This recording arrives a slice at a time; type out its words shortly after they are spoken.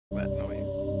that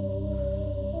noise.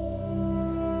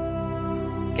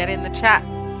 Get in the chat.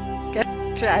 Get in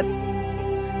the chat.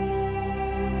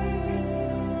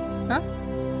 Huh?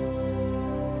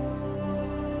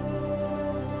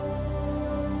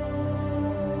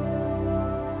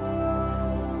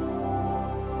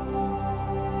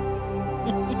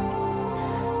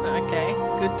 Okay,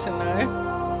 good to know.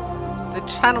 The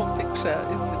channel picture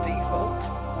is the default.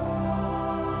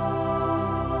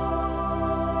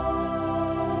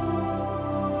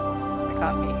 I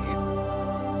can't hear you.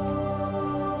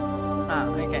 Ah,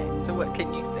 okay. So what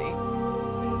can you see?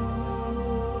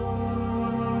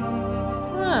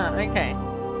 Ah, okay.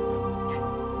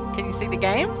 Can you see the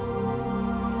game?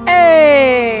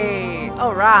 Hey!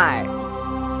 All right.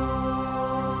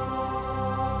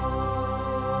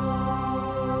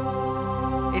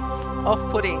 It's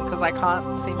off-putting because I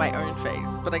can't see my own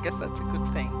face, but I guess that's a good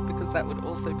thing because that would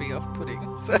also be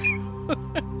off-putting. So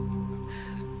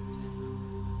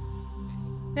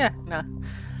yeah, no.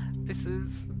 This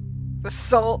is the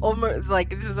sole, almost like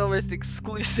this is almost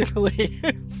exclusively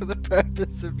for the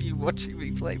purpose of you watching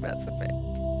me play Mass Effect.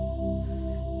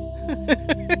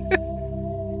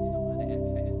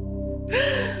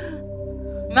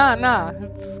 Nah,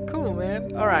 it's cool,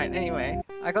 man. Alright, anyway.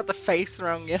 I got the face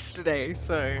wrong yesterday,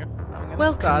 so I'm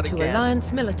gonna start again. Welcome to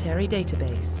Alliance Military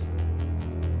Database.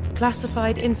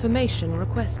 Classified information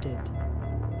requested.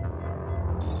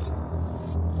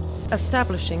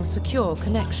 Establishing secure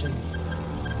connection.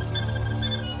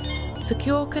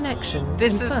 Secure connection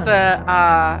This confirmed. is the,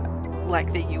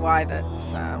 like the UI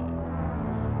that's,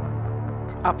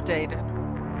 updated.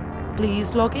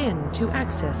 Please log in to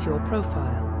access your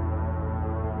profile.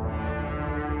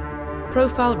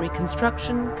 Profile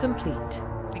reconstruction complete.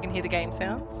 You can hear the game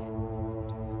sounds?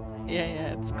 Yeah,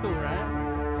 it's cool, right?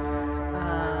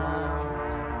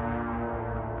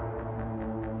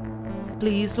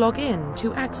 Please log in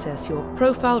to access your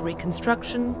profile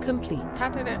reconstruction complete. How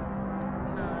did it?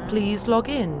 No. Please log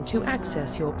in to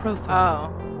access your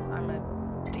profile. Oh, I'm a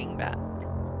dingbat.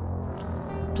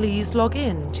 Please log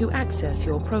in to access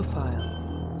your profile.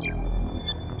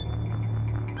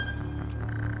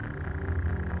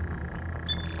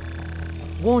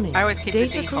 Warning, I always keep the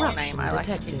data default corruption name. I like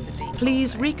to detected. keep the default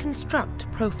Please name.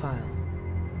 reconstruct profile.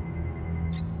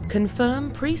 Confirm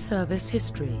pre-service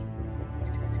history.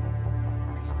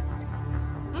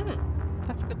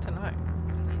 That's good to know.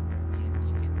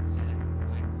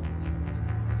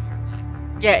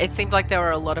 Yeah, it seemed like there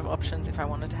were a lot of options if I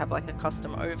wanted to have like a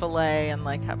custom overlay and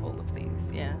like have all of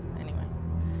these. Yeah, anyway.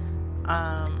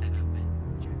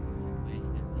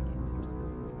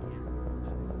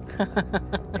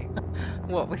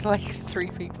 What, with like 3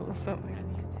 people or something?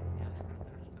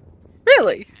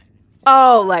 Really?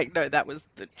 Oh, like, no, that was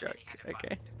the joke.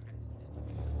 Okay.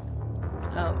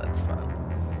 Oh, that's fun.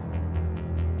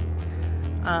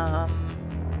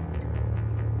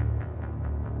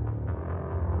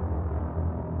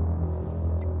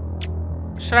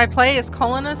 Should I play as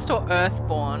Colonist or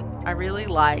Earthborn? I really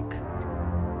like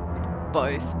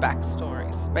both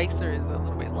backstories. Spacer is a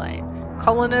little bit lame.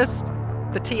 Colonist,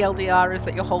 the TLDR is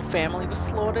that your whole family was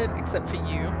slaughtered except for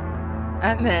you.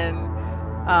 And then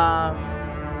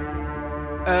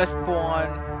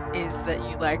Earthborn is that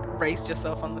you like raised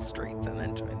yourself on the streets and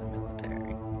then joined the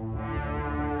military.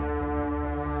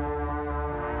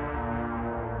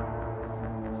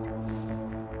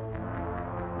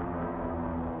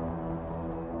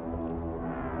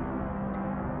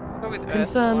 I'll go with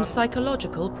Confirm Earthborn.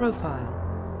 psychological profile.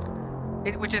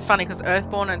 Which is funny because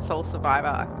Earthborn and Soul Survivor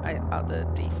are the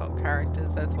default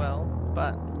characters as well,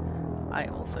 but I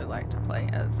also like to play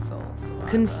as Soul Survivor.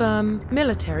 Confirm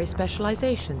military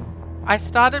specialization. I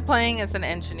started playing as an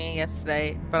engineer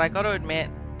yesterday, but I got to admit,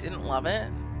 didn't love it.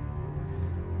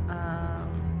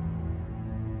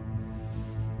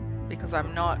 Because I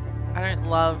don't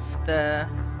love the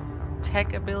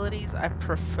tech abilities. I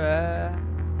prefer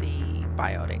the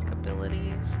biotic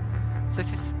abilities. So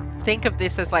just think of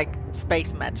this as like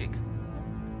space magic.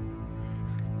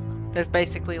 There's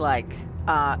basically like,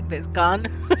 there's gun,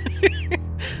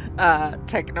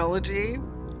 technology,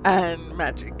 and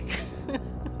magic.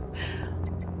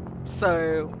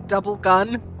 So, double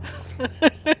gun.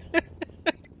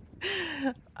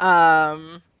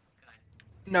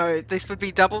 No, this would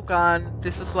be double gun.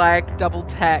 This is like double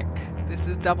tech. This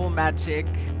is double magic.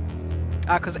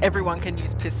 Because everyone can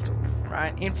use pistols,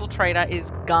 right? Infiltrator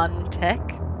is gun tech.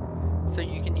 So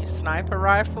you can use sniper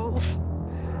rifles.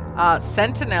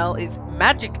 Sentinel is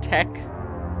magic tech.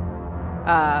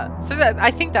 So that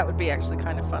I think that would be actually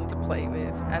kind of fun to play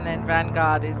with. And then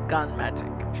Vanguard is gun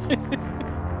magic.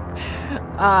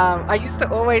 I used to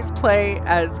always play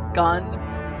as gun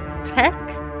tech,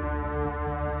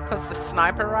 because the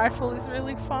sniper rifle is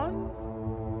really fun.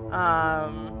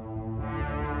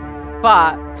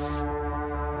 But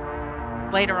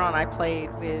later on I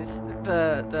played with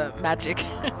the magic.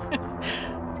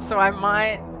 So I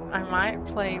might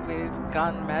play with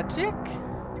gun magic.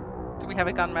 Do we have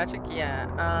a gun magic? Yeah.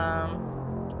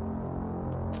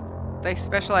 They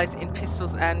specialize in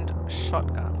pistols and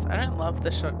shotguns. I don't love the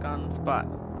shotguns, but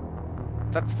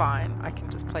that's fine. I can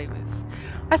just play with...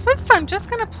 I suppose if I'm just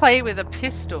going to play with a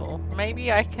pistol,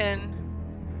 maybe I can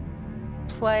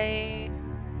play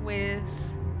with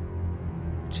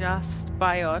just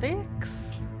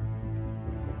biotics,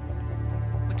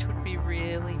 which would be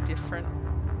really different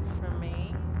for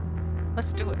me.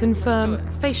 Let's do it. Confirm Let's do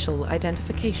it. facial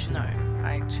identification. No,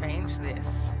 I change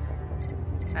this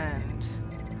and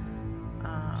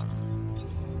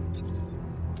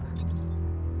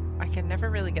I can never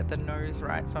really get the nose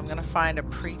right, so I'm gonna find a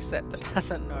preset that has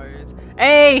a nose.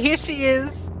 Hey, here she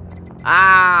is!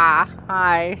 Ah,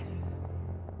 hi.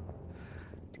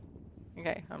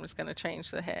 Okay, I'm just gonna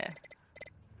change the hair,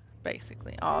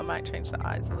 basically. Oh, I might change the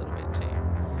eyes a little bit too.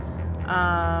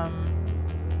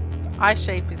 Eye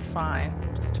shape is fine,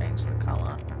 just change the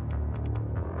color.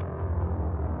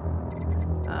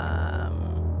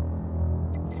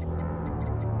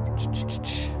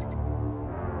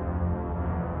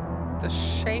 The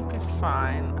shape is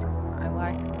fine. I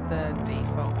like the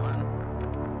default one.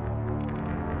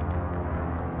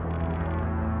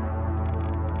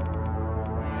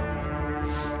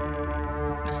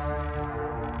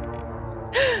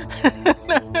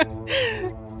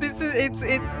 It's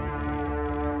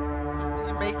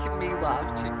you're making me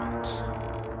laugh too much.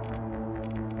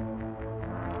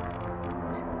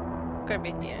 Go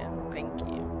over here, thank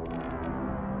you.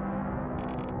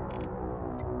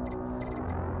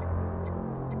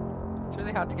 It's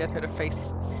really hard to get her to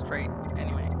face straight.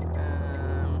 Anyway,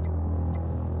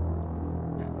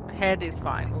 head is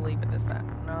fine. We'll leave it as that.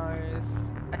 Nose.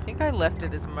 I think I left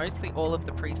it as mostly all of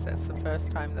the presets the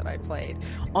first time that I played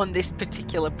on this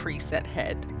particular preset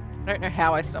head. I don't know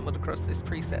how I stumbled across this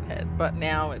preset head, but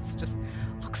now it's just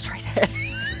look straight ahead.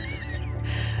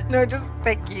 No, just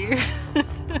thank you.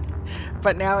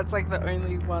 But now it's like the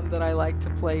only one that I like to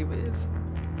play with.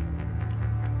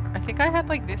 I think I had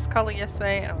like this color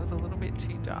yesterday and it was a little bit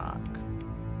too dark.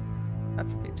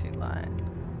 That's a bit too light.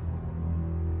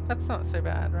 That's not so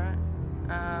bad, right?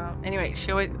 Anyway,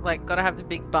 she always like gotta have the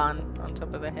big bun on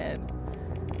top of the head.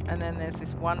 And then there's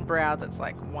this one brow that's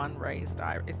like one raised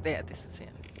eye. Is there, this is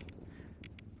in.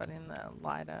 But in the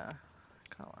lighter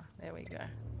color. There we go.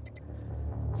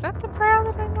 Is that the brow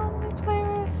that I normally play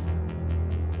with?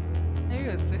 Maybe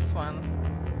it was this one.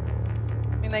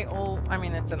 I mean, I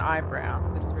mean, it's an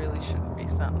eyebrow. This really shouldn't be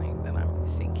something that I'm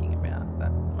thinking about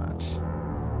that much.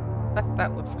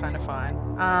 That looks kind of fine.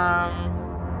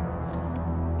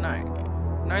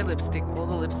 No lipstick. All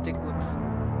the lipstick looks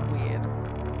weird.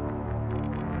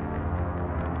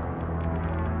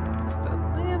 Just a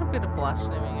little bit of blush. There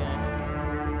we go.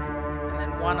 And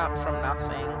then one up from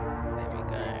nothing. There we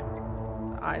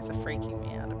go. The eyes are freaking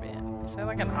me out a bit. Is there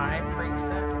like an eye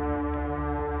preset?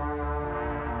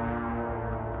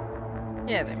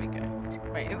 Yeah, there we go.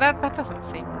 Wait, that doesn't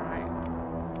seem right.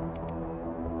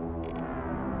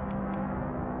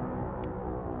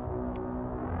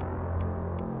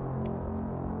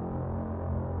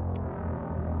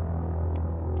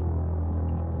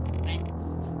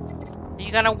 Are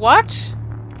you gonna watch?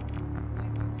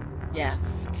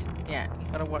 Yes. Yeah, you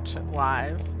gotta watch it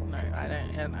live. No, I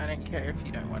don't care if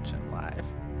you don't watch it live.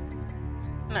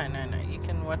 No, you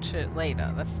can watch it later.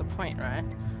 That's the point, right?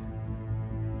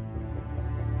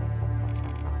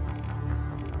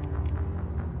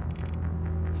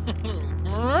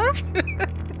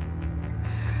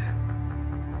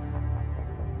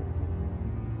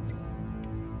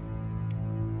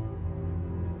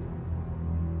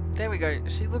 There we go.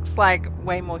 She looks like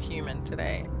way more human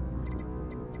today.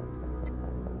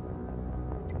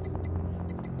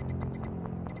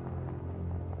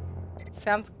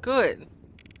 Sounds good.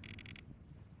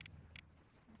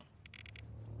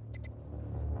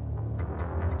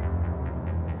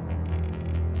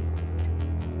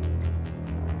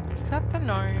 Is that the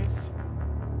nose?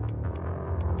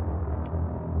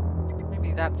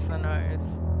 Maybe that's the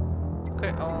nose.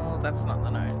 Okay. Oh, that's not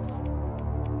the nose.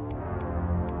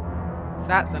 Is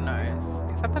that the nose?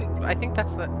 Is that the... I think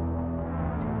that's the...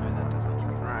 No, that doesn't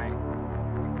look right.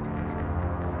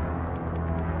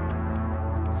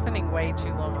 I'm spending way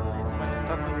too long on this when it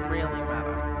doesn't really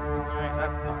matter. No,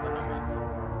 that's not the nose.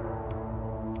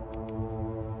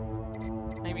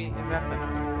 Maybe, is that the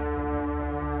nose?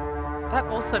 That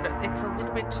also... It's a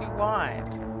little bit too wide.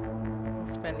 I'm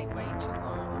spending way too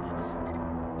long on this.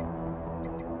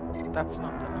 That's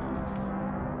not the nose.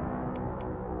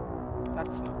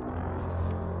 That's not the nose.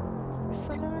 Is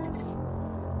this the nose?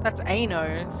 That's a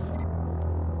nose.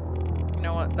 You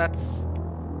know what? That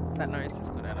nose is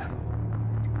good enough.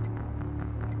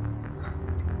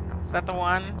 Is that the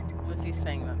one? Lizzie's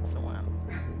saying that's the one.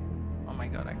 Oh my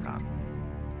god, I can't.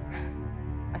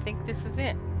 I think this is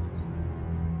it.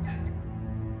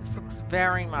 This looks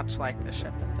very much like the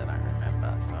shepherd that I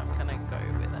remember, so I'm gonna go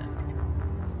with it.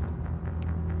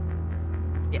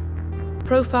 Yep.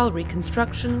 Profile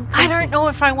reconstruction complete. I don't know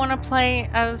if I want to play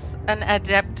as an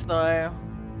adept though.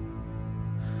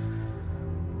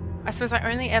 I suppose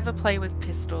I only ever play with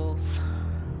pistols.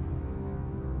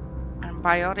 And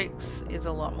biotics is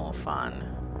a lot more fun,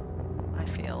 I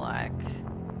feel like.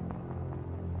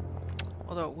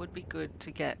 Although it would be good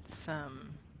to get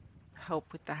some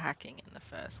help with the hacking in the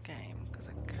first game, because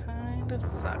it kind of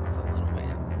sucks a little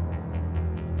bit.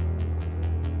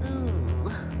 Ooh,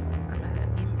 I'm at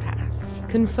an impasse.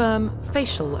 Confirm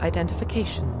facial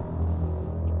identification.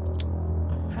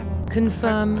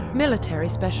 Confirm military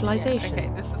specialization. Yeah,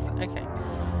 okay, this is okay.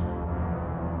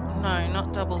 No,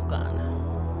 not double gun.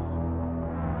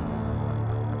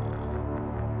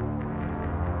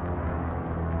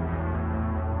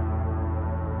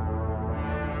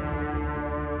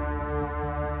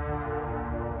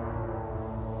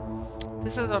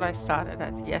 This is what I started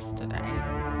as yesterday.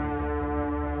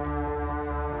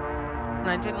 And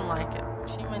I didn't like it.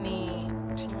 Too many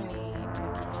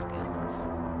techie skills.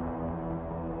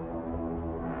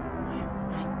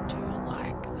 I do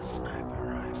like the sniper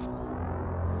rifle.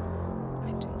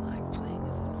 I do like playing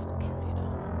as infiltrator.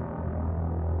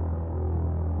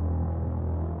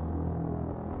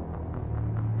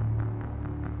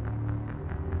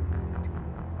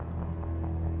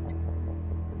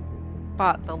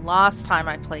 But the last time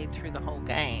I played through the whole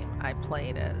game, I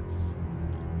played as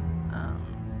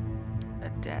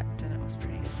adept, and it was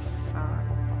pretty fun.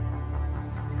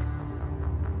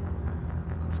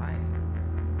 Because I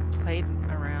played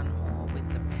around more with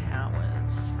the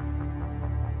powers.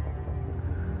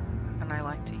 And I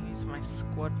like to use my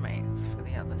squad mates for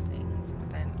the other things, but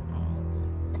then...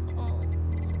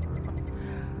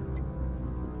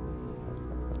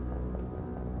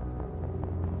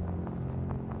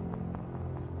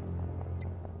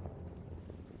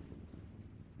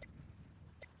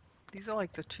 These are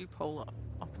like the two polar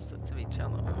opposites of each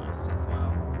other almost as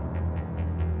well.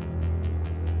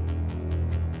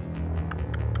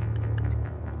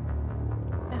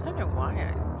 I don't know why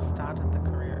I started the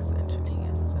career as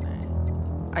engineer yesterday.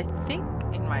 I think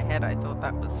in my head I thought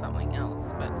that was something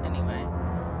else, but anyway.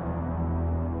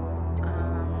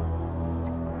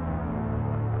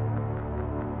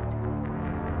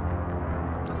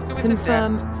 Let's go with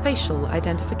Confirm adept. facial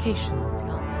identification.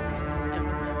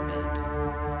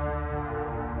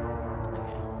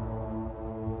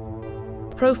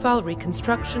 Profile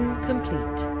reconstruction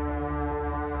complete.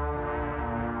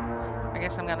 I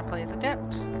guess I'm gonna play as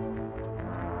adept.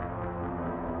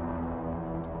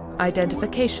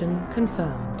 Identification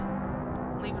confirmed.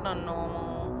 Leave it on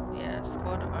normal. Yeah,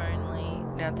 squad only.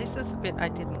 Now this is the bit I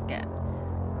didn't get.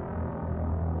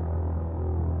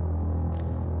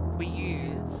 We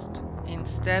used,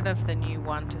 instead of the new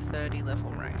 1 to 30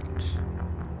 level range.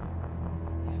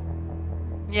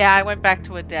 Yeah, I went back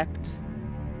to adept.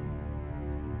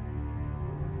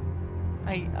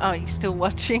 Are you still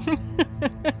watching?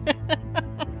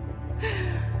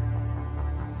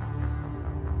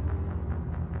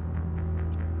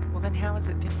 Well, then how is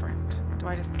it different? Do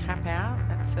I just cap out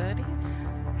at 30?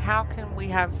 How can we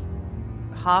have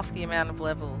half the amount of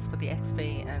levels but the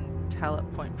XP and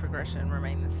talent point progression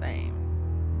remain the same?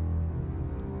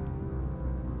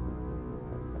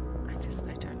 I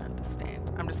don't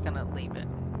understand. I'm just gonna leave it.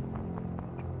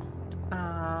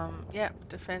 Yeah,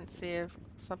 defensive,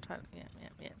 subtitle, yeah.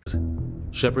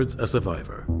 Shepard's a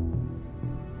survivor.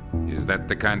 Is that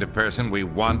the kind of person we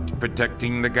want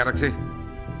protecting the galaxy?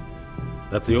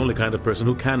 That's the only kind of person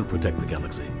who can protect the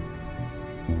galaxy.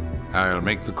 I'll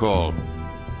make the call.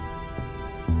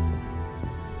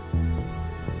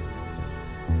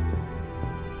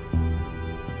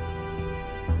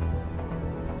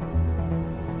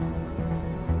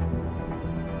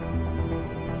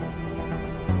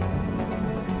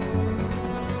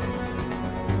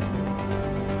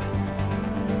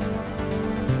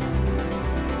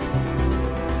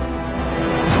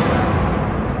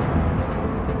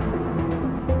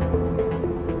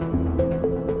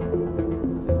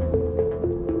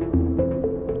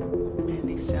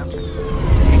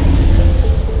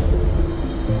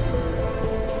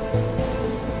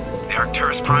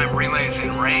 Prime relays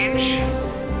in range.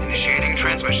 Initiating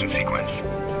transmission sequence.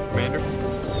 Commander?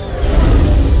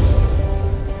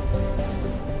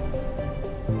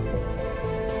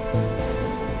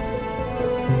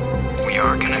 We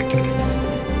are connected.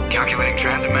 Calculating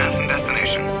transit mass and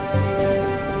destination.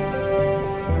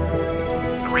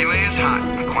 The relay is hot.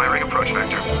 Acquiring approach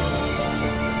vector.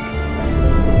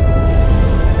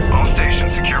 All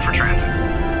stations secure for transit.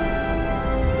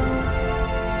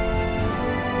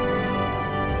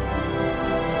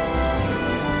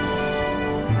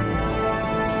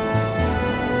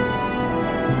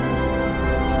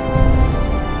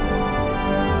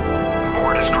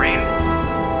 Board is green.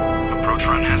 Approach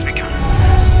run has begun.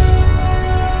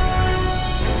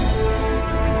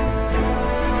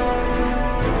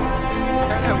 I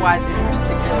don't know why this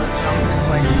particular jump is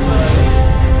like so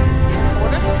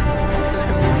important. So I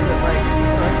have to do it like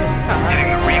so many times. Hitting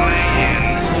the relay in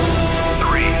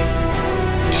 3,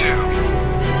 2,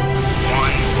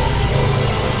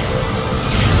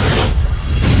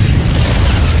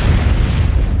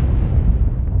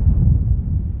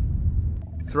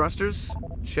 1. Thrusters,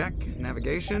 check.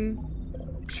 Navigation,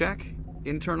 check.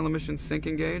 Internal emissions sync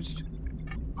engaged.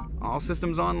 All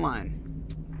systems online.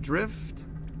 Drift,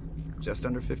 just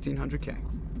under 1500K.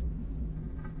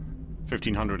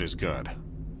 1500 is good.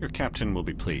 Your captain will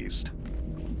be pleased.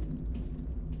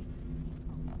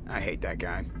 I hate that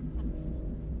guy.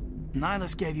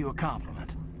 Nihilus gave you a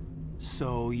compliment.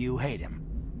 So you hate him.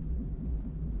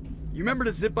 You remember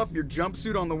to zip up your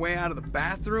jumpsuit on the way out of the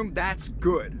bathroom? That's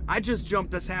good. I just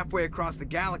jumped us halfway across the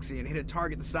galaxy and hit a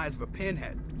target the size of a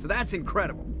pinhead. So that's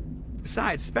incredible.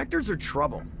 Besides, Spectres are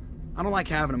trouble. I don't like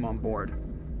having them on board.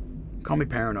 Call me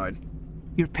paranoid.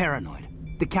 You're paranoid.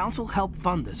 The Council helped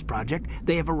fund this project.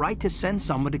 They have a right to send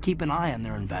someone to keep an eye on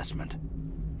their investment.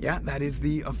 Yeah, that is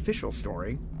the official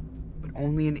story. But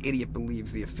only an idiot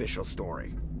believes the official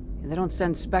story. They don't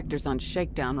send Spectres on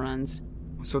shakedown runs.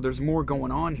 So there's more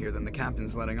going on here than the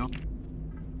captain's letting on.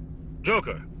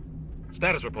 Joker,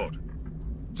 status report.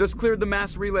 Just cleared the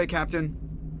mass relay, Captain.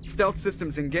 Stealth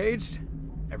systems engaged.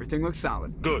 Everything looks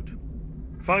solid. Good.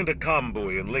 Find a comm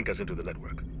buoy and link us into the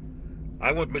network.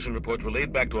 I want mission reports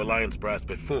relayed back to Alliance brass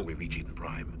before we reach Eden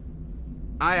Prime.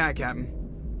 Aye, aye, Captain.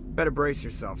 Better brace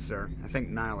yourself, sir. I think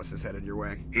Nihilus is headed your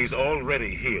way. He's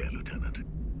already here, Lieutenant.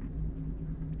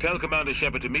 Tell Commander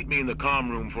Shepard to meet me in the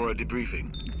comm room for a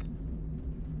debriefing.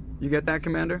 You get that,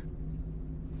 Commander?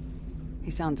 He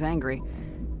sounds angry.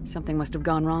 Something must have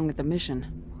gone wrong with the mission.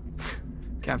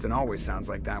 Captain always sounds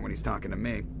like that when he's talking to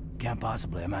me. Can't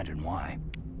possibly imagine why.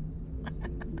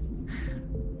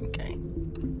 Okay.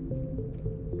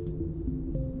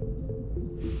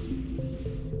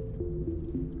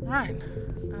 Right.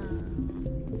 I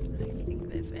don't think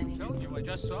there's any. I told you, I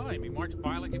just saw him. He marched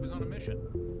by like he was on a mission.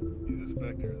 He's a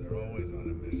Spectre. They're always on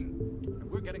a mission.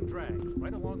 And we're getting dragged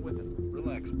right along with him.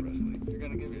 Relax, Presley. You're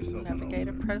gonna give yourself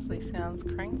Navigator Presley sounds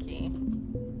cranky.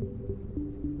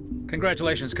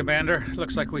 Congratulations, Commander.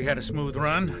 Looks like we had a smooth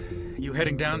run. You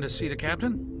heading down to see the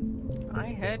captain?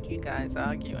 I heard you guys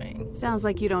arguing. Sounds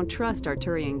like you don't trust our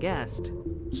Turian guest.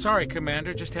 Sorry,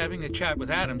 Commander. Just having a chat with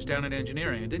Adams down at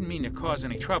engineering. I didn't mean to cause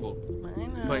any trouble. I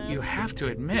know. But you have to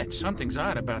admit, something's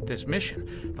odd about this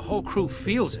mission. The whole crew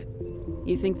feels it.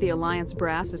 You think the Alliance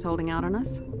brass is holding out on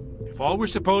us? If all we're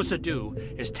supposed to do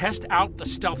is test out the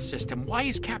stealth system, why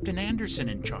is Captain Anderson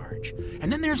in charge? And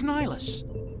then there's Nihilus.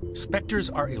 Spectres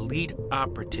are elite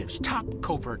operatives, top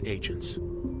covert agents.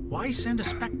 Why send a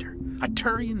Spectre, a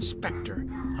Turian Spectre,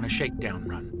 on a shakedown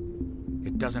run?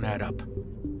 It doesn't add up.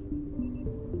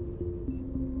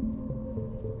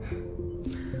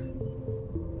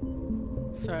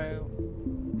 So,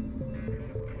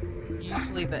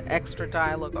 usually the extra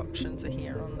dialogue options are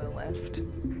here on the left,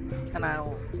 and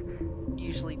I'll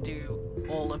usually do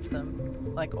all of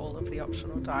them, like all of the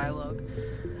optional dialogue,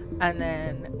 and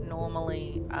then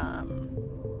normally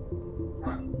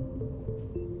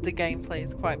the gameplay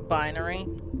is quite binary,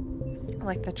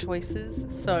 like the choices,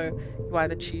 so you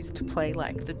either choose to play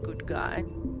like the good guy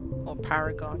or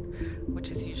Paragon,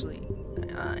 which is usually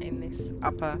in this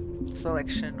upper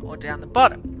selection, or down the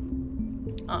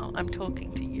bottom. Oh, I'm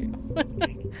talking to you.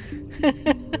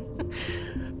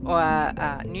 Or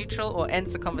neutral, or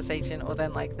ends the conversation, or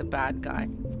then like the bad guy.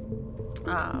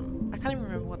 I can't even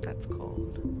remember what that's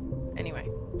called. Anyway,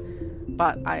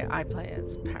 but I play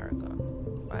as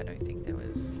Paragon. I don't think there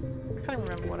was. I can't even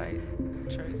remember what I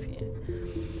chose here.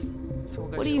 So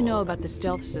we'll go What do you know about the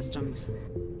stealth systems?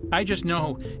 I just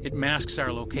know it masks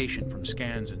our location from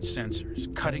scans and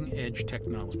sensors. Cutting-edge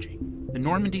technology. The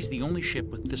Normandy's the only ship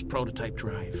with this prototype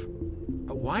drive.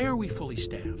 But why are we fully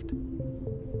staffed?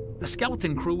 A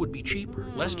skeleton crew would be cheaper,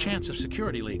 less chance of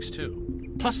security leaks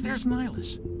too. Plus there's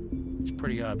Nihilus. It's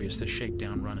pretty obvious this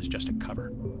shakedown run is just a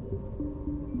cover.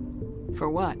 For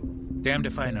what? Damned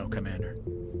if I know, Commander.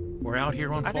 We're out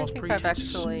here on false pretenses. I don't think I've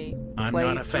actually I'm played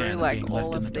not a fan through of like being left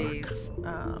all in of the dark. these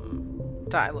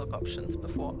dialogue options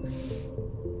before.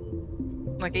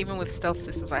 Like even with stealth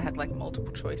systems, I had like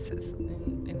multiple choices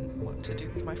in what to do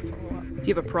with my follow-up. Do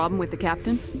you have a problem with the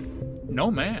captain?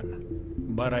 No, ma'am.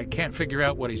 But I can't figure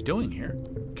out what he's doing here.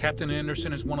 Captain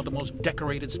Anderson is one of the most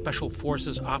decorated Special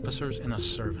Forces officers in the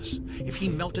service. If he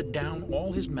melted down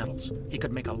all his medals, he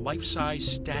could make a life-size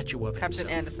statue of Captain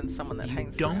himself. Anderson's someone that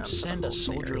hangs Don't around send for a the whole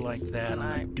soldier series, like that and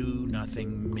on I a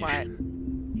do-nothing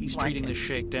mission. He's like treating him. the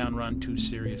shakedown run too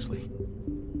seriously.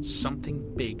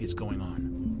 Something big is going on.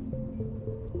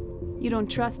 You don't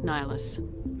trust Nihilus.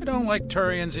 I don't like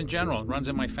Turians in general. It runs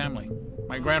in my family.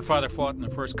 My grandfather fought in the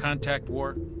First Contact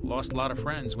War. Lost a lot of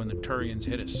friends when the Turians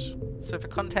hit us. So for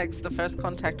context, the First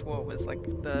Contact War was like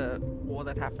the war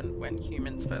that happened when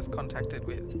humans first contacted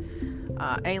with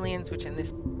aliens, which in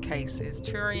this case is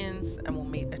Turians, and we'll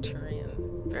meet a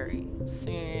Turian very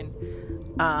soon.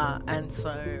 And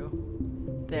so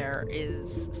there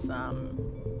is some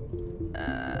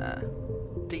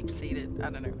deep-seated, I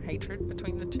don't know, hatred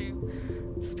between the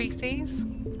two species.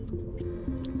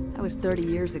 That was 30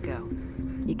 years ago.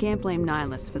 You can't blame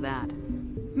Nihilus for that.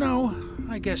 No,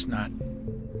 I guess not.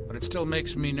 But it still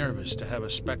makes me nervous to have a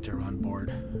Spectre on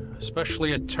board,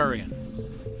 especially a Turian.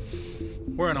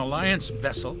 We're an Alliance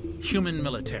vessel, human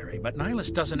military, but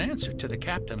Nihilus doesn't answer to the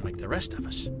captain like the rest of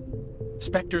us.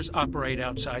 Spectres operate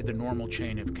outside the normal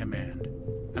chain of command,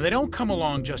 and they don't come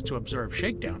along just to observe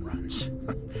shakedown runs.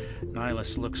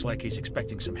 Nihilus looks like he's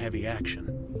expecting some heavy action.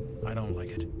 I don't like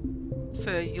it.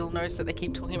 So you'll notice that they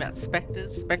keep talking about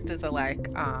Spectres. Spectres are like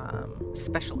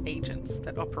special agents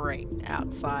that operate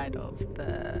outside of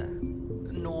the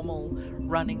normal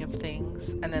running of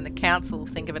things. And then the Council,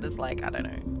 think of it as like, I don't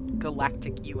know,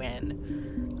 galactic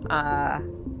UN.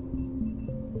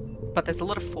 But there's a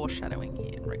lot of foreshadowing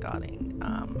here regarding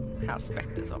how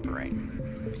Spectres operate.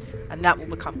 And that will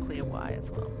become clear why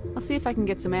as well. I'll see if I can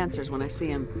get some answers when I see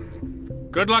him.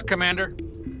 Good luck, Commander.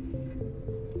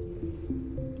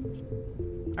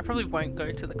 I probably won't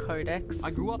go to the Codex. I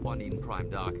grew up on Eden Prime,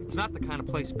 Doc. It's not the kind of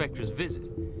place Spectres visit.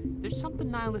 There's something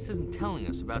Nihilus isn't telling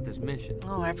us about this mission.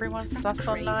 Oh, everyone's That's sus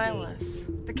on crazy.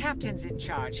 Nihilus. The captain's in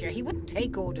charge here. He wouldn't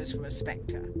take orders from a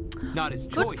Spectre. Not his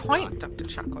Good choice, point, Doc. Dr.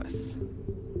 Chuckwis.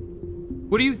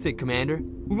 What do you think, Commander?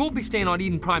 We won't be staying on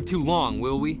Eden Prime too long,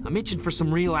 will we? I'm itching for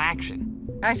some real action.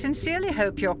 I sincerely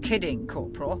hope you're kidding,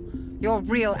 Corporal. Your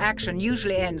real action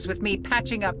usually ends with me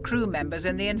patching up crew members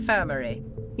in the infirmary.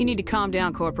 You need to calm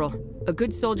down, Corporal. A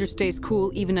good soldier stays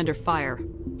cool even under fire.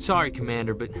 Sorry,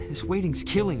 Commander, but this waiting's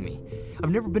killing me.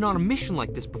 I've never been on a mission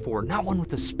like this before, not one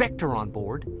with a Spectre on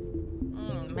board.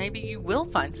 Maybe you will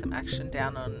find some action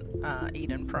down on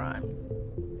Eden Prime.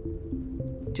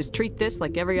 Just treat this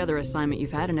like every other assignment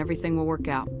you've had and everything will work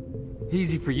out.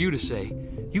 Easy for you to say.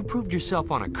 You proved yourself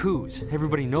on a cruise.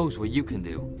 Everybody knows what you can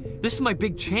do. This is my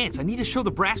big chance. I need to show the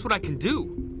brass what I can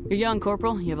do. You're young,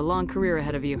 Corporal. You have a long career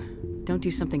ahead of you. Don't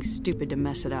do something stupid to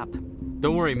mess it up.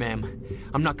 Don't worry, ma'am.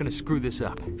 I'm not gonna screw this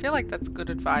up. I feel like that's good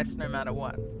advice no matter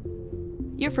what.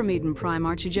 You're from Eden Prime,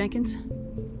 aren't you, Jenkins?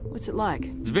 What's it like?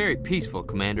 It's very peaceful,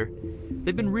 Commander.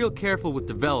 They've been real careful with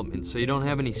development, so you don't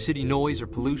have any city noise or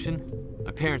pollution.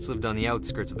 My parents lived on the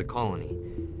outskirts of the colony.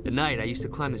 At night, I used to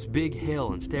climb this big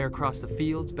hill and stare across the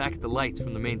fields back at the lights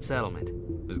from the main settlement.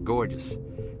 It was gorgeous.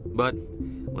 But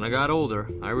when I got older,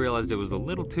 I realized it was a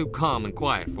little too calm and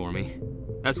quiet for me.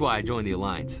 That's why I joined the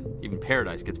Alliance. Even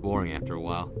Paradise gets boring after a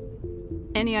while.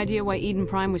 Any idea why Eden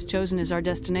Prime was chosen as our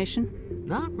destination?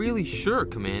 Not really sure,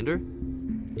 Commander.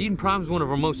 Eden Prime's one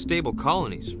of our most stable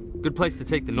colonies. Good place to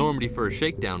take the Normandy for a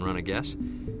shakedown run, I guess.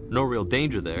 No real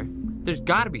danger there. There's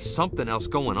gotta be something else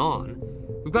going on.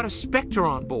 We've got a Spectre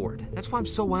on board. That's why I'm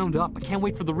so wound up. I can't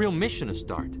wait for the real mission to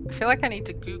start. I feel like I need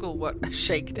to Google what a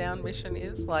shakedown mission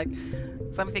is. Like,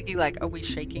 so I'm thinking like, are we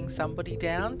shaking somebody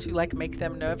down to like make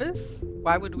them nervous?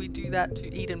 Why would we do that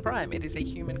to Eden Prime? It is a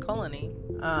human colony.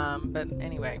 But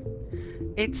anyway,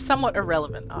 it's somewhat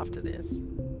irrelevant after this.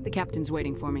 The captain's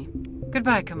waiting for me.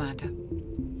 Goodbye, Commander.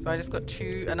 So I just got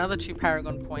another two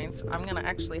Paragon points. I'm gonna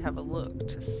actually have a look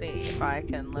to see if I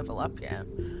can level up yet.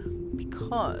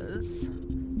 Because,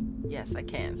 yes, I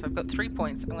can. So I've got 3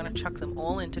 points. I'm gonna chuck them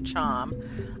all into Charm,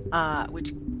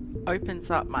 which opens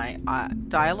up my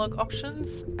dialogue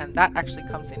options, and that actually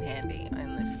comes in handy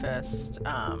in this first,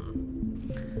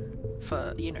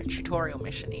 for, you know, tutorial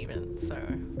mission even. So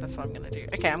that's what I'm gonna do.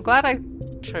 Okay, I'm glad I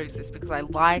chose this because I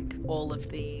like all of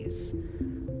these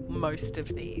most of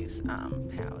these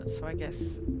powers. So I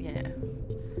guess, yeah.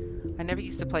 I never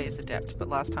used to play as Adept, but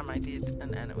last time I did,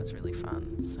 and it was really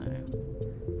fun, so...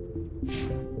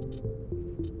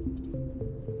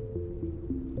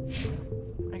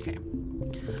 Okay.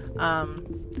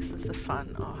 This is the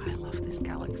fun. Oh, I love this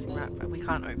galaxy map, but we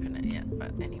can't open it yet,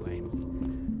 but anyway.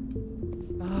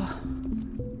 Oh,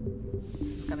 this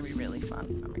is going to be really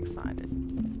fun. I'm excited.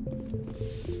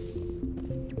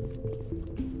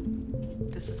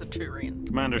 This is a Turian.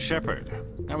 Commander Shepard,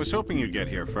 I was hoping you'd get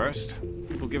here first.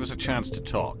 It will give us a chance to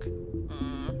talk.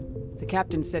 The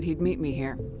captain said he'd meet me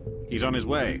here. He's on his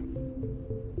way.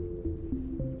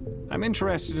 I'm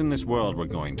interested in this world we're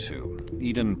going to,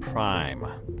 Eden Prime.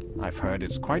 I've heard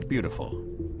it's quite beautiful.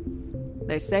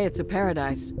 They say it's a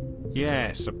paradise.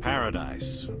 Yes, a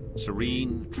paradise.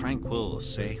 Serene, tranquil,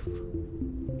 safe.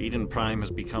 Eden Prime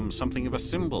has become something of a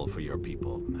symbol for your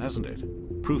people, hasn't it?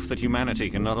 Proof that humanity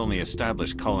can not only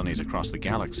establish colonies across the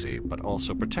galaxy, but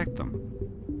also protect them.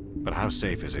 But how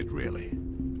safe is it really?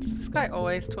 Does this guy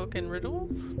always talk in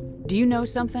riddles? Do you know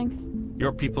something?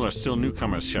 Your people are still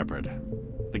newcomers, Shepard.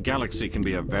 The galaxy can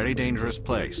be a very dangerous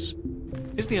place.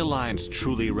 Is the Alliance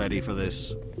truly ready for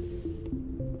this?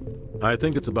 I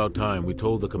think it's about time we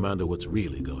told the commander what's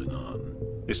really going on.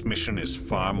 This mission is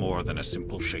far more than a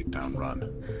simple shakedown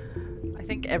run. I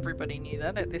think everybody knew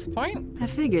that at this point. I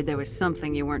figured there was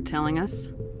something you weren't telling us.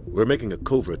 We're making a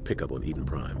covert pickup on Eden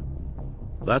Prime.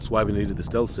 That's why we needed the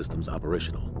stealth systems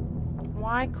operational.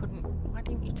 Why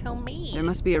didn't you tell me? There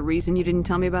must be a reason you didn't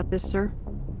tell me about this, sir.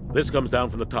 This comes down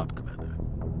from the top, Commander.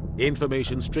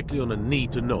 Information strictly on a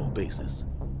need-to-know basis.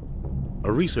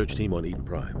 A research team on Eden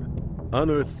Prime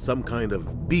unearthed some kind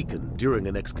of beacon during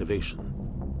an excavation.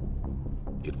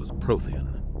 It was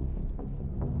Prothean.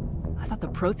 I thought the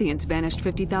Protheans vanished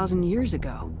 50,000 years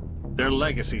ago. Their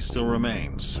legacy still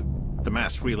remains. The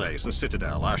mass relays, the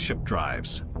Citadel, our ship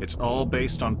drives. It's all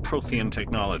based on Prothean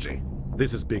technology.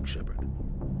 This is big, Shepard.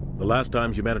 The last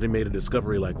time humanity made a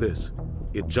discovery like this,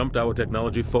 it jumped our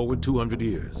technology forward 200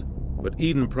 years. But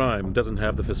Eden Prime doesn't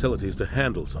have the facilities to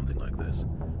handle something like this.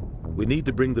 We need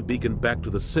to bring the beacon back to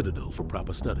the Citadel for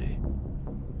proper study.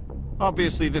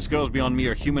 Obviously, this goes beyond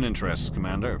mere human interests,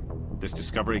 Commander. This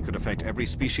discovery could affect every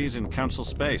species in Council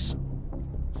space.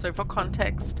 So for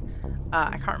context,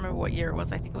 I can't remember what year it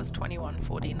was. I think it was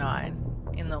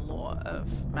 2149 in the lore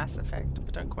of Mass Effect,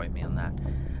 but don't quote me on that.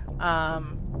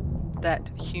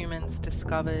 That humans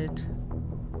discovered...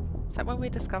 Is that when we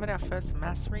discovered our first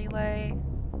mass relay?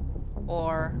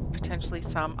 Or potentially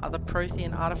some other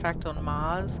Prothean artifact on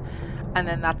Mars, and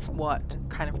then that's what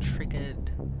kind of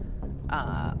triggered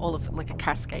all of like a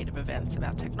cascade of events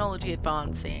about technology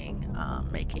advancing,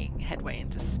 making headway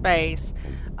into space,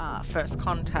 first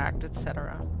contact,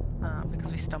 etc.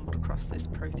 Because we stumbled across this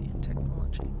Prothean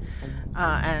technology,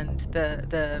 and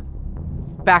the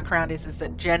background is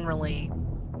that generally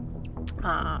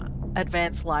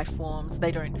advanced life forms,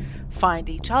 they don't find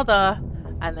each other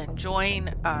and then join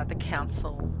the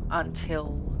council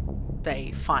until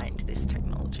they find this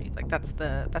technology. Like that's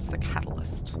the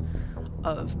catalyst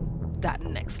of that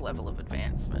next level of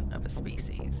advancement of a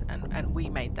species, and we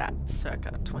made that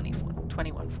circa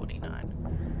 2149.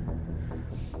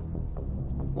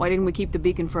 Why didn't we keep the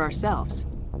beacon for ourselves?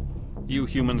 You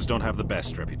humans don't have the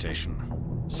best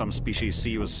reputation. Some species see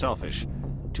you as selfish,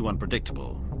 too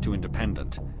unpredictable, too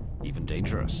independent, even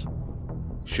dangerous.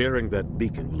 Sharing that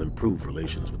beacon will improve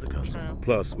relations with the Council.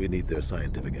 Plus, we need their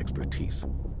scientific expertise.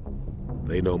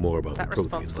 They know more about the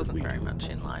Protheans than we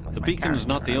do. The beacon's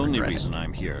not the only reason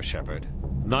I'm here, Shepard.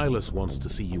 Nihilus wants to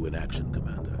see you in action,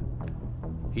 Commander.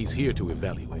 He's here to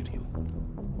evaluate you.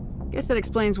 Guess that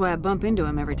explains why I bump into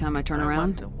him every time I turn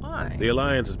around. Why? The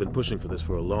Alliance has been pushing for this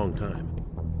for a long time.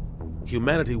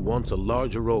 Humanity wants a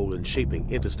larger role in shaping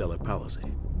interstellar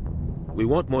policy. We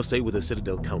want more say with the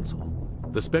Citadel Council.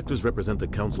 The Spectres represent the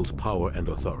Council's power and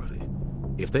authority.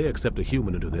 If they accept a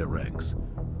human into their ranks,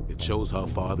 it shows how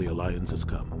far the Alliance has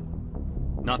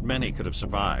come. Not many could have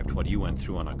survived what you went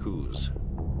through on Akuz.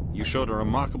 You showed a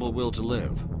remarkable will to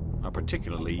live, a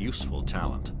particularly useful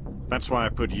talent. That's why I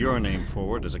put your name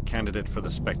forward as a candidate for the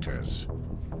Spectres.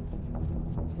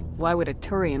 Why would a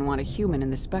Turian want a human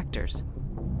in the Spectres?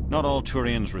 Not all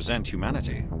Turians resent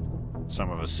humanity. Some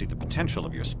of us see the potential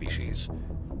of your species.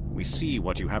 We see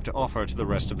what you have to offer to the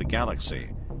rest of the galaxy,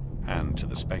 and to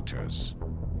the Spectres.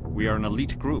 We are an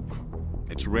elite group.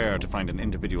 It's rare to find an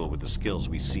individual with the skills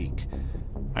we seek.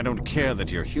 I don't care that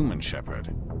you're human,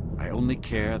 Shepard. I only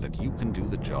care that you can do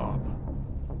the job.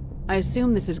 I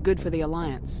assume this is good for the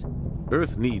Alliance.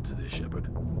 Earth needs this, Shepard.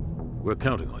 We're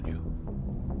counting on you.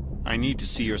 I need to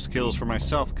see your skills for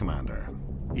myself, Commander.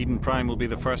 Eden Prime will be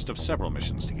the first of several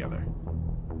missions together.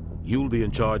 You'll be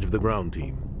in charge of the ground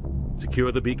team.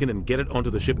 Secure the beacon and get it onto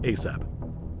the ship ASAP.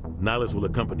 Nihilus will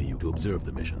accompany you to observe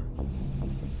the mission.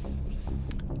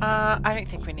 I don't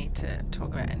think we need to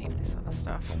talk about any of this other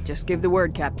stuff. Just give the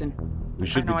word, Captain. We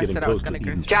should be getting close to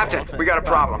Eden. Captain, we got a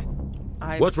problem.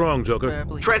 What's wrong, Joker?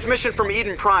 Transmission from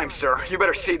Eden Prime, sir. You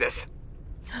better see this.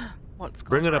 What's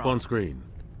going Bring it up wrong? on screen.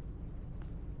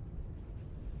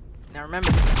 Now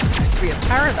remember, this is supposed to be a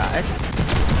paradise.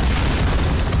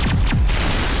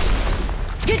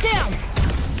 Get down!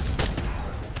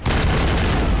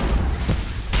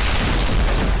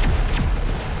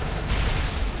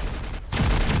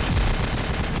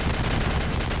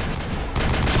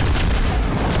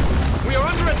 We are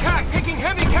under attack, taking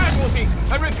heavy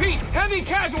casualties. I repeat, heavy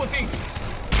casualties.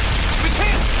 We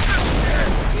can't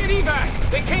get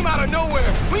evac. They came out of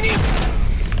nowhere. We need.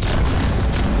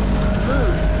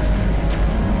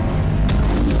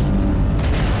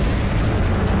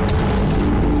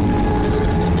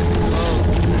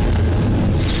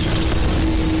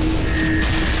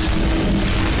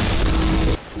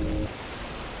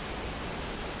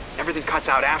 Everything cuts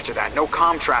out after that. No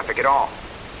comm traffic at all.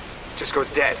 Just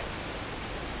goes dead.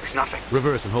 There's nothing.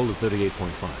 Reverse and hold at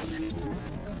 38.5.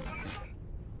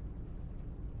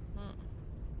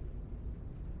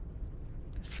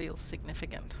 This feels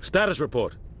significant. Status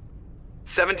report.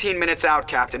 17 minutes out,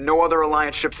 Captain. No other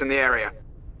Alliance ships in the area.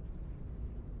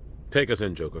 Take us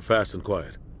in, Joker, fast and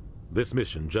quiet. This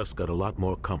mission just got a lot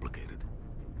more complicated.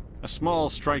 A small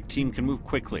strike team can move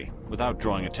quickly, without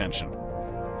drawing attention.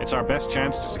 It's our best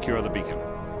chance to secure the beacon.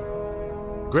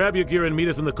 Grab your gear and meet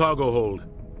us in the cargo hold.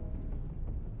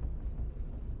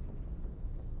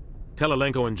 Tell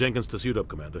Alenko and Jenkins to suit up,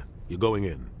 Commander. You're going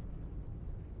in.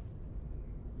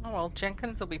 Oh well,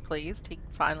 Jenkins will be pleased. He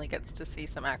finally gets to see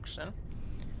some action.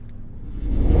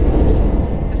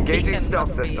 This Engaging beacon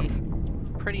stealth must be systems.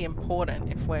 pretty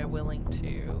important if we're willing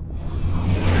to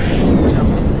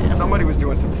jump in there. Somebody was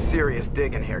doing some serious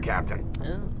digging here, Captain.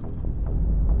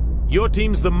 Your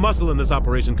team's the muscle in this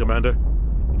operation, Commander.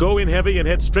 Go in heavy and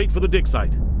head straight for the dig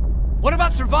site. What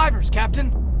about survivors,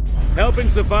 Captain? Helping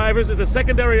survivors is a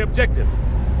secondary objective.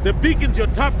 The beacon's your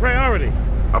top priority.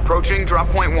 Approaching drop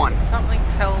point 1. Something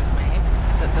tells me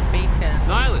that the beacon...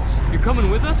 Nihilus, you're coming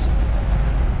with us?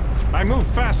 I move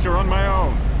faster on my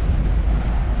own.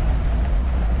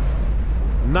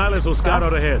 Nihilus will scout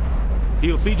out ahead.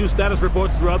 He'll feed you status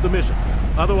reports throughout the mission.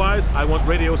 Otherwise, I want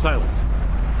radio silence.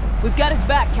 We've got his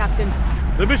back, Captain.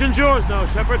 The mission's yours now,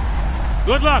 Shepard.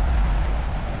 Good luck!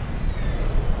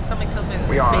 Something tells me that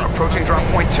We this are beacon approaching must drop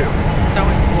be point 2. so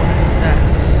important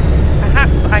that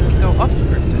perhaps I can go off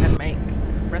script and make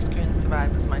rescuing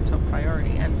survivors my top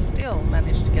priority and still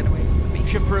manage to get away with the beacon.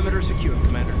 Ship perimeter secured,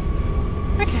 Commander.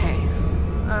 Okay.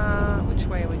 Which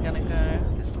way are we gonna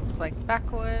go? This looks like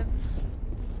backwards.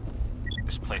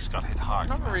 This place got hit hard.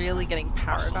 Not really getting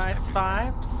paradise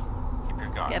vibes. Keep your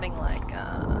guard. Getting like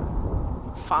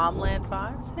farmland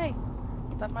vibes. Hey,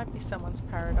 that might be someone's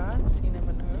paradise. You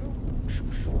never know.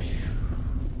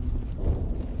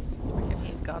 I can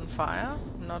hear gunfire.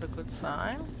 Not a good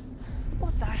sign.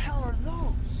 What the hell are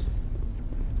those?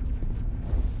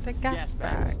 They're gas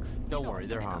bags. Don't worry,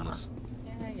 they're harmless.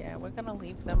 Yeah, we're gonna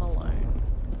leave them alone.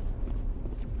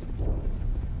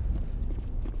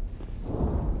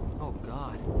 Oh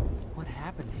God, what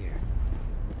happened here?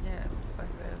 Yeah, it looks like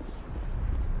there's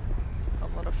a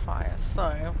lot of fire.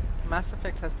 So, Mass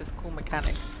Effect has this cool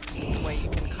mechanic where you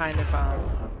can kind of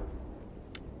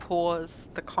pause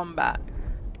the combat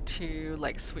to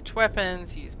like switch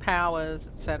weapons, use powers,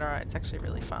 etc. It's actually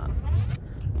really fun.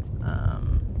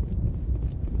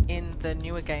 In the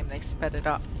newer game, they sped it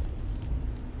up.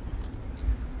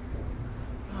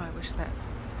 Oh, I wish that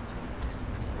thing would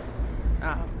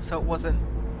disappear. So it wasn't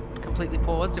completely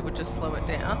paused, it would just slow it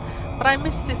down. But I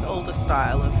miss this older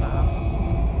style of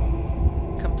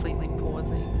completely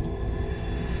pausing.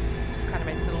 Just kind of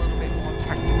makes it a little bit more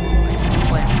tactical,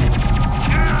 like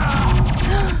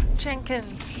planning.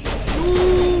 Jenkins!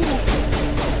 Ooh!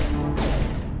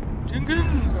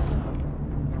 Jenkins!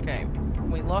 Okay,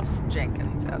 we lost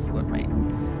Jenkins, our squad mate.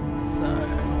 So,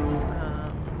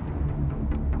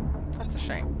 that's a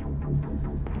shame.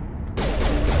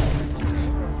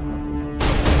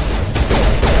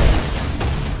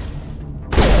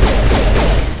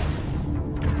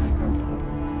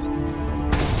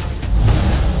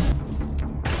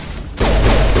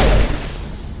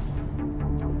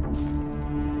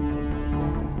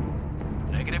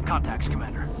 Negative contacts,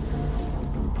 Commander.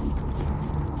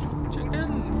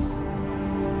 Jenkins!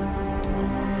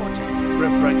 Oh, poor Jenkins.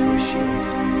 Ripped right through his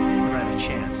shields. Never had a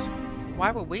chance.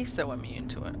 Why were we so immune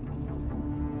to it?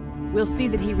 We'll see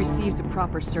that he receives a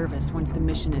proper service once the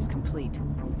mission is complete.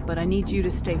 But I need you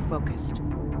to stay focused.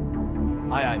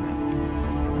 Aye, aye, ma'am.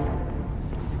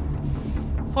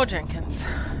 Poor Jenkins.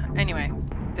 Anyway,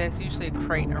 there's usually a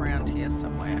crate around here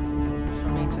somewhere for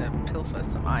me to pilfer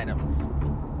some items.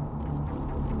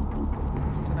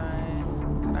 Did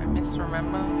I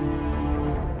misremember?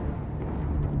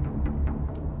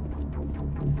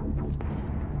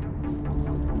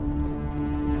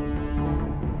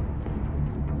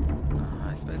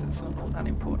 I suppose it's not all that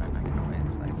important. I can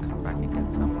always like come back and get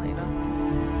some later.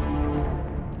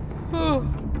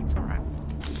 It's alright.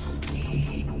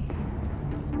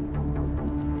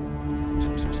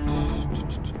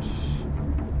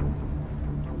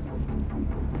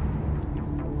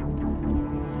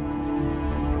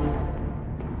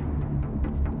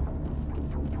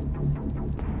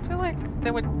 I feel like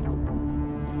there would...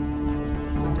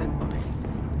 That's a dead body.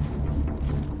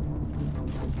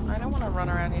 I don't want to run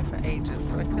around here for ages,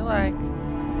 but I feel like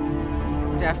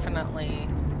definitely...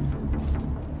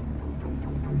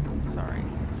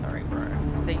 Sorry bro.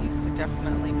 There used to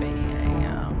definitely be an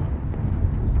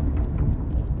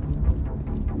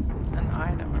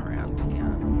item around here.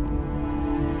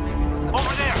 Maybe it was a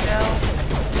over there.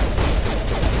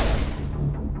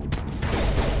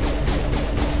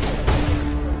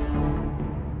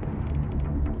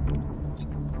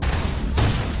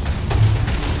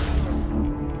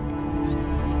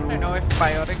 I don't know if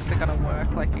biotics are gonna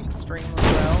work like extremely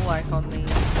well, like on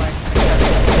these like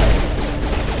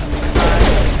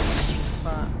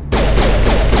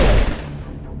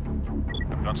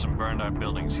I've got some burned out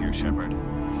buildings here, Shepard. A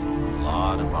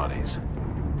lot of bodies.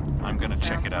 I'm gonna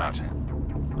check it out.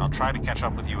 I'll try to catch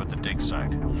up with you at the dig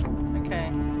site. Okay.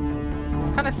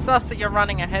 It's kind of sus that you're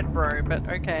running ahead, bro, but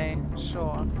okay,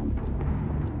 sure.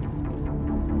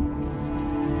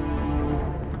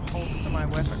 I'll holster my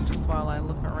weapon just while I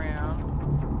look around.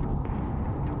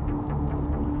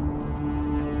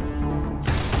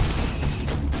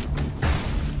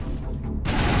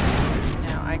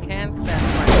 Now, I can send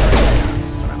my weapon,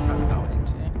 but I'm not going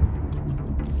to.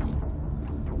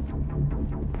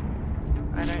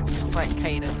 I don't dislike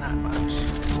Caden that much.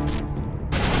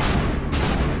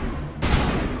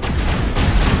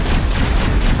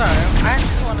 So, I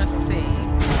actually want to see,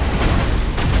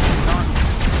 not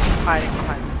hiding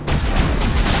behind this wall.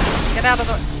 Get out of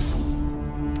the...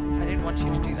 I didn't want you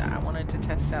to do that. I wanted to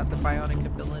test out the biotic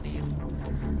abilities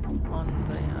on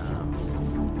the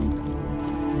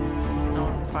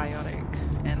non-biotic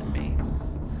enemy.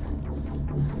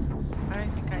 I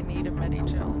don't think I need a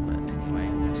Medigel, but anyway,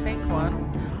 we'll take one.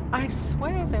 I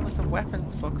swear there was a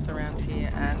weapons box around here,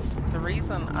 and the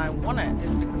reason I want it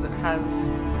is because it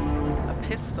has a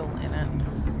pistol in it.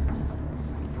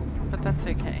 But that's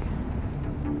okay.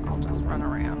 I'll just run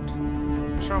around.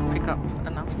 I'm sure I'll pick up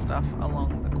enough stuff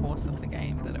along the course of the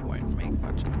game that it won't make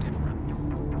much of a difference.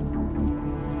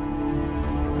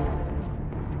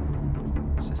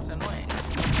 It's just annoying.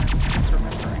 I'm just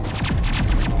remembering.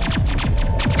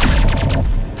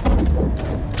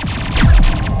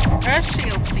 Her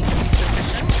shield seems to be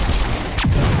sufficient.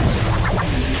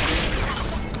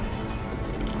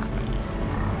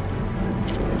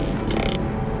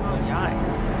 Oh,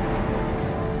 yikes.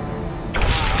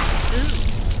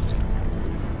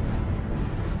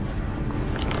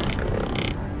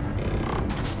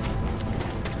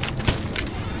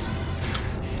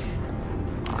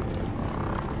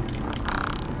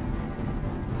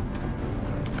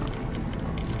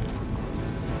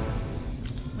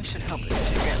 We should help this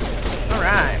chicken.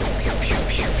 Alright.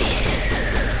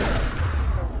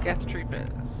 Geth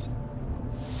troopers.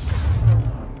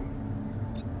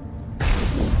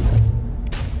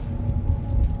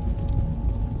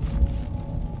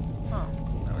 Oh,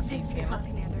 that was easy enough.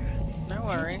 No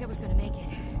worries. I was gonna make it.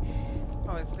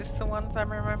 Oh, is this the ones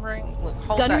I'm remembering? Look,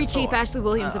 hold Gunnery that Chief thought. Ashley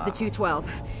Williams of the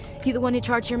 212. You the one in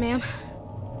charge here, ma'am?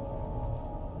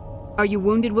 Are you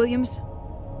wounded, Williams?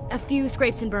 A few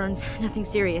scrapes and burns, nothing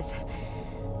serious.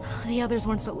 The others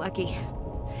weren't so lucky.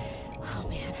 Oh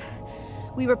man.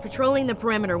 We were patrolling the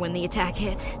perimeter when the attack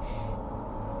hit.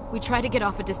 We tried to get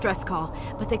off a distress call,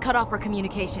 but they cut off our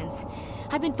communications.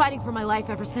 I've been fighting for my life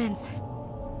ever since.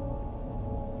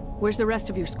 Where's the rest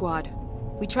of your squad?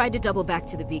 We tried to double back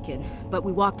to the beacon, but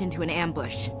we walked into an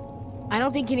ambush. I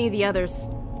don't think any of the others...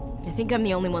 I think I'm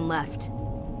the only one left.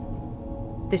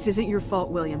 This isn't your fault,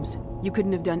 Williams. You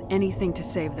couldn't have done anything to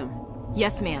save them.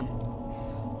 Yes, ma'am.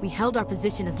 We held our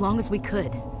position as long as we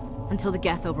could, until the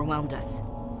Geth overwhelmed us.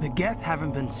 The Geth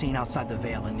haven't been seen outside the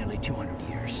Veil in nearly 200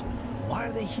 years. Why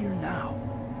are they here now?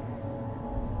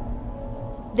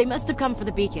 They must have come for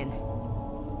the beacon.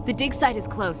 The dig site is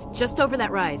close, just over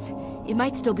that rise. It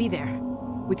might still be there.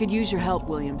 We could use your help,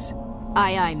 Williams.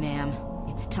 Aye, aye, ma'am.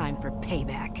 It's time for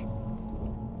payback.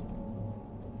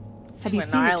 Have you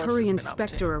seen a Turian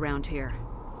Spectre around here?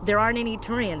 There aren't any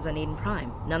Turians on Eden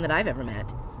Prime. None that I've ever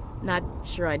met. Not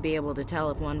sure I'd be able to tell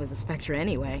if one was a Spectre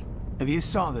anyway. If you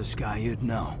saw this guy, you'd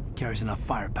know. Carries enough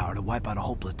firepower to wipe out a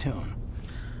whole platoon.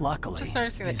 Luckily, Just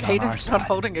noticing that he's on our Caden's not side.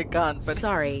 holding a gun, but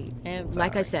sorry. Hands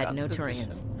Like are I in said, gun no position.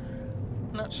 Turians.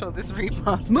 I'm not sure this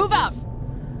remaster. Move up!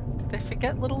 Did they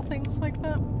forget little things like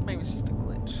that? Maybe it's just a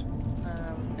glitch.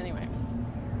 Anyway.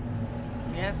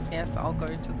 Yes, I'll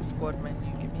go to the squad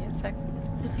menu. Give me a sec.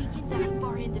 The beacon's at the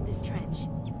far end of this trench.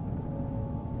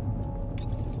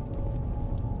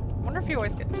 I wonder if you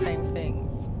always get the same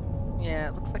things. Yeah,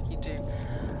 it looks like you do.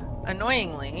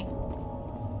 Annoyingly,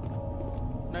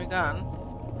 no gun.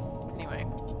 Anyway,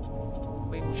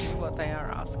 we will do what they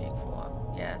are asking for.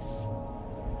 Yes.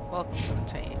 Welcome to the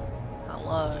team.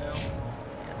 Hello.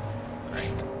 Yes,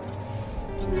 great.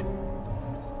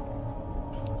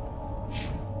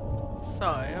 So,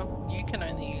 you can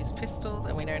only use pistols,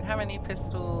 and we don't have any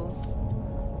pistols.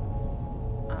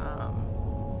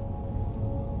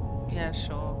 Yeah,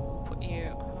 sure. We'll put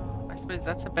you... I suppose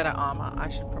that's a better armor. I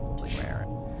should probably wear it.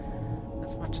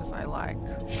 As much as I like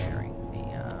wearing the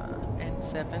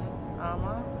N7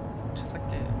 armor, which is like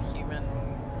the human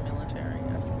military,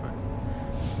 I suppose.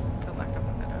 For lack of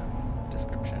a better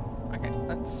description. Okay,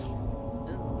 that's...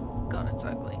 Ew, God, it's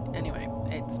ugly. Anyway,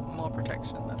 it's more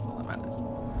protection. That's all that matters.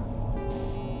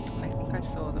 And I think I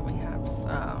saw that we have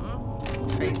some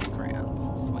phase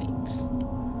crowns. Sweet.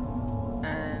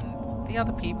 And the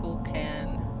other people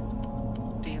can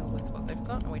deal with what they've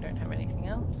got, and we don't have anything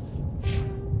else.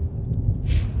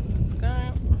 Let's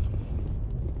go.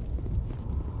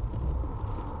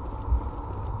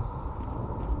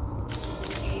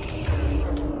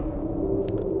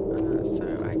 So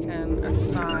I can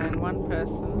assign one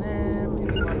person there,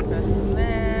 maybe one person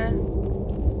there.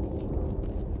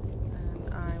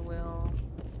 And I will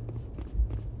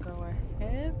go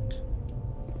ahead.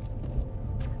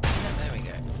 Yeah, there we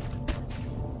go.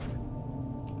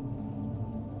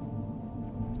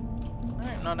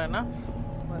 Alright, not enough.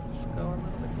 Let's go a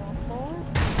little bit more forward.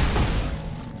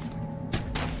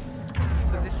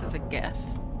 So this is a Geth.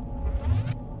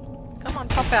 Come on,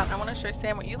 pop out. I want to show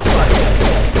Sam what you look like.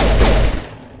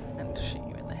 And shoot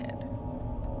you in the head.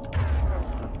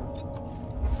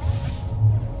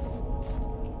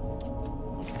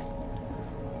 Okay.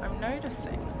 I'm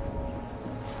noticing.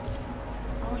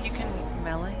 Oh, you can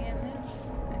melee in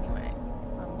this? Anyway,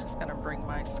 I'm just going to bring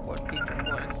my squad people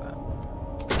closer.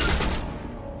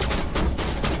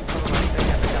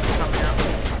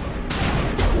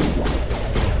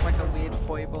 Like a weird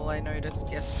foible I noticed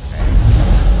yesterday.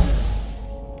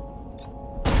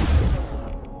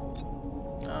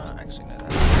 Actually no,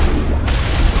 that's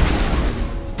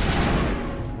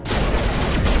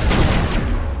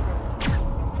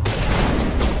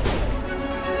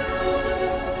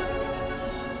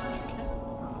okay.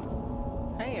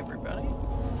 Hey everybody.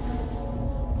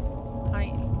 Hi.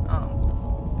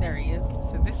 Oh, there he is.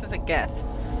 So this is a Geth.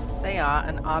 They are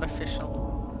an artificial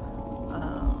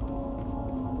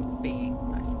being,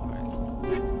 I suppose.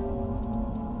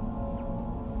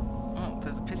 Oh,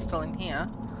 there's a pistol in here.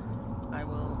 I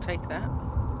will take that.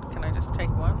 Can I just take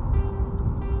one?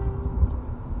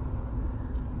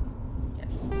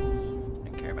 Yes.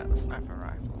 Don't care about the sniper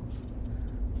rifles.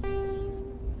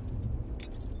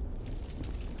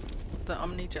 The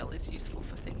Omni Gel is useful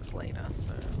for things later,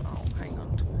 so I'll hang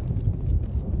on to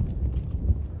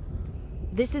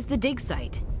it. This is the dig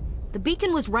site. The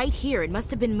beacon was right here. It must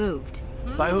have been moved.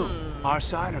 By who? Our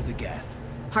side or the Geth?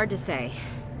 Hard to say.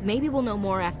 Maybe we'll know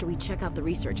more after we check out the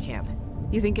research camp.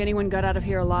 You think anyone got out of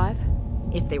here alive?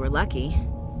 If they were lucky.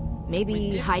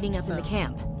 Maybe hiding up in the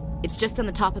camp. It's just on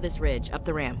the top of this ridge, up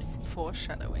the ramps.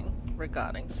 Foreshadowing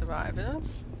regarding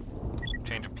survivors.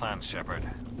 Change of plans, Shepard.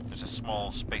 There's a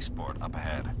small spaceport up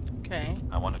ahead. Okay.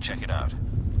 I want to check it out.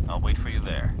 I'll wait for you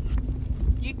there.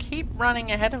 You keep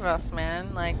running ahead of us,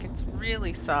 man. Like, it's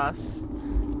really sus.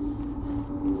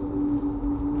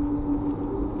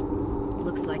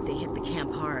 Looks like they hit the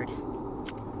camp hard.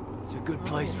 It's a good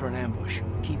place for an ambush.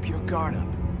 Keep your guard up.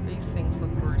 These things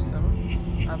look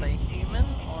gruesome. Are they human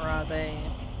or are they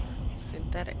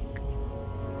synthetic?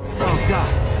 Oh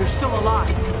god, they're still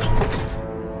alive.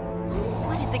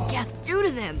 What did the Geth do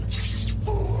to them?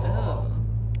 Oh.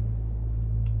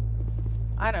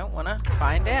 I don't want to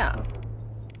find out.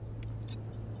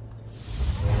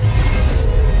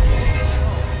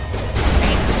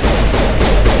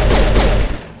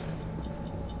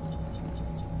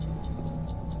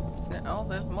 Oh,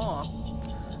 there's more.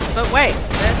 But wait,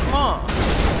 there's more.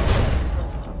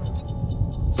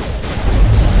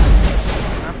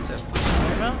 Have to push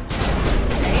him over.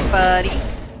 Hey, buddy.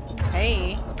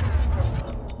 Hey.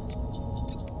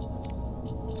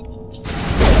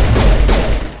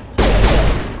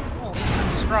 Oh, he's a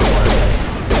strong one.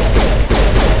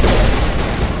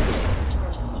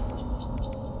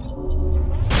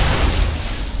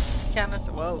 Does he count as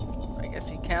whoa? I guess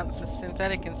he counts as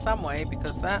synthetic in some way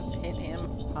because that hit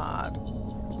him hard.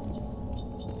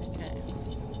 Okay.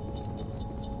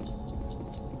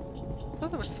 I thought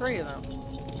there was 3 of them.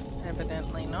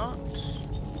 Evidently not.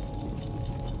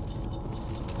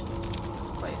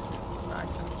 This place is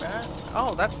nice and burnt.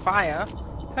 Oh, that fire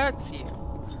hurts you.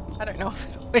 I don't know if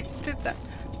it always did that,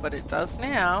 but it does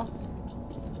now.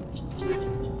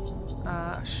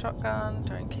 Shotgun,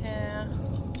 don't care.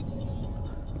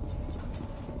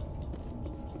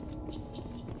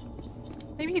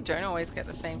 Maybe you don't always get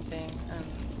the same thing, and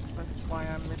that's why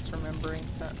I'm misremembering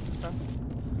certain stuff.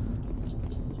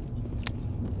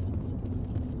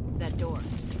 That door,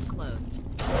 it's closed.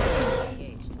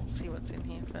 Engaged. Let's see what's in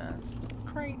here first.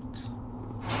 Crate.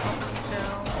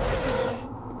 Gel.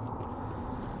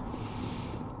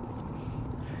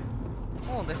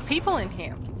 Oh, there's people in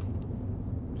here.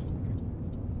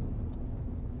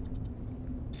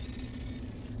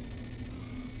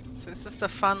 So this is the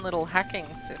fun little hacking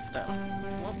system.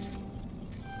 Whoops.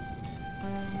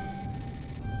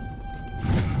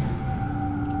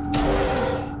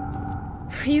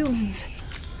 Humans,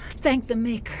 thank the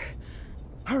Maker.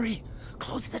 Hurry,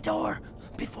 close the door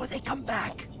before they come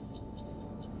back.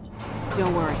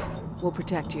 Don't worry, we'll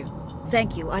protect you.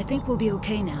 Thank you, I think we'll be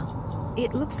okay now.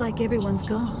 It looks like everyone's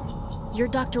gone. You're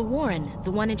Dr. Warren,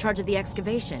 the one in charge of the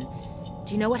excavation.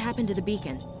 Do you know what happened to the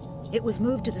beacon? It was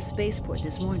moved to the spaceport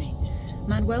this morning.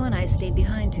 Manuel and I stayed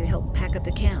behind to help pack up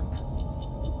the camp.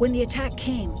 When the attack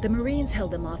came, the Marines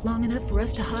held them off long enough for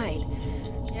us to hide.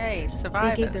 Yay,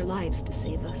 survivors. They gave their lives to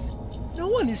save us. No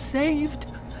one is saved.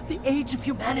 The age of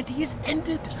humanity is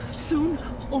ended. Soon,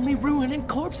 only ruin and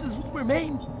corpses will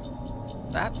remain.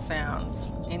 That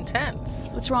sounds intense.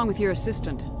 What's wrong with your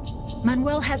assistant?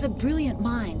 Manuel has a brilliant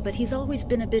mind, but he's always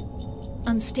been a bit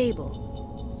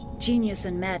unstable. Genius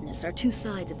and madness are 2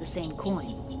 sides of the same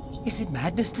coin. Is it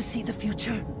madness to see the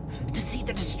future? To see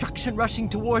the destruction rushing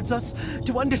towards us?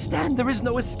 To understand there is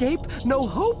no escape? No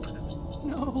hope?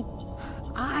 No.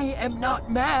 I am not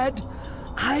mad.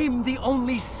 I'm the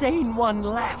only sane one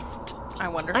left. I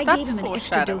wonder if I that's gave him an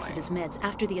extra foreshadowing. dose of his meds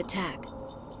after the attack.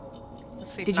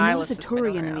 Let's see if Did you know Nihilus has been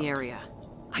Centurion in around. the area?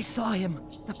 I saw him,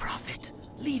 the Prophet,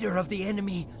 leader of the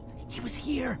enemy. He was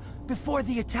here before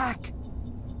the attack.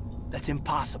 That's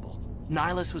impossible.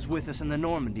 Nihilus was with us in the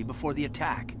Normandy before the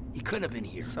attack. He couldn't have been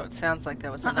here. So it sounds like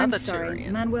there was another I'm sorry,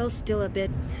 Turian. Manuel's still a bit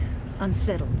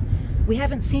unsettled. We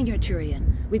haven't seen your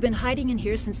Turian. We've been hiding in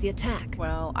here since the attack.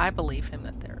 Well, I believe him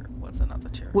that there was another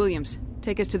Turian. Williams,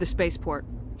 take us to the spaceport.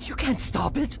 You can't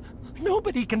stop it.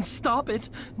 Nobody can stop it.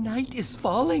 Night is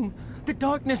falling. The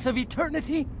darkness of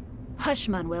eternity. Hush,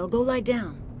 Manuel. Go lie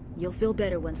down. You'll feel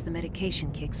better once the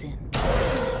medication kicks in.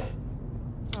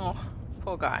 Oh,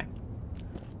 poor guy.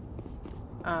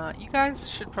 You guys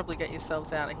should probably get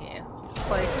yourselves out of here. This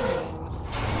place seems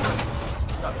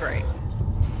not great.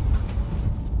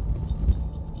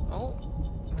 Oh,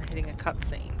 we're hitting a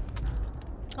cutscene.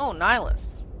 Oh,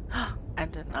 Nihilus.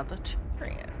 And another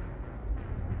Turian.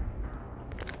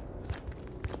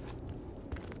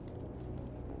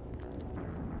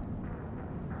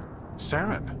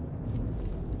 Saren.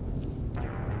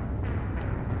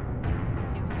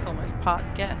 He looks almost part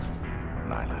Geth.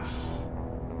 Nihilus.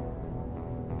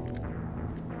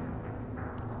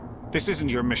 This isn't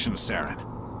your mission, Saren.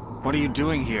 What are you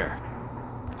doing here?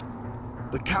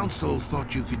 The Council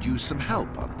thought you could use some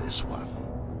help on this one.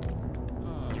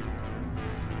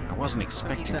 I wasn't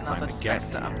expecting to find the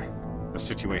Geth here. The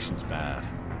situation's bad.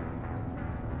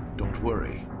 Don't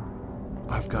worry.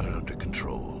 I've got it under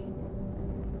control.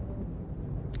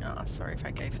 Oh, sorry if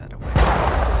I gave that away.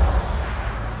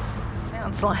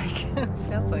 Sounds like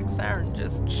Saren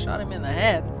just shot him in the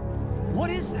head. What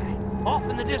is that? Off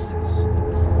in the distance.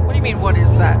 What do you mean, what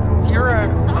is that? You're a...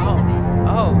 Oh.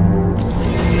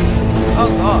 Oh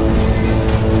god.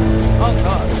 Oh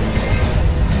god.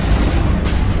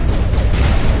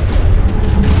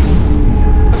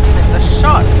 The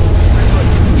shot.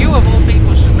 You of all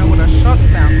people should know what a shot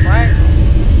sounds like.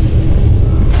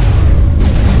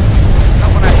 Not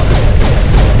what I wanted.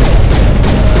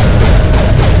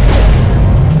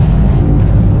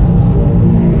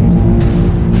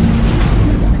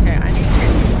 Okay, I need to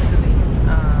get used to these.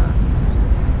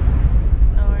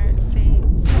 No, see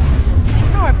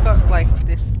how I've got like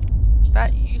this.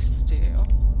 That used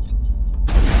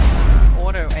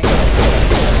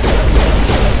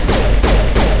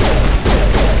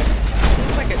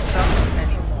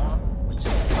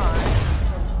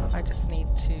I just need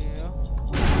to get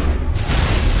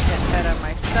better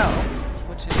myself,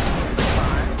 which is also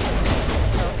fine.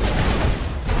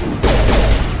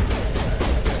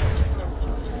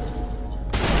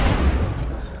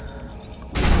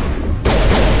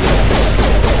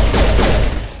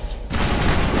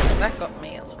 That got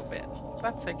me a little bit.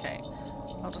 That's okay.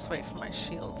 I'll just wait for my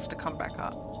shields to come back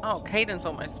up. Oh, Caden's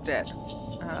almost dead.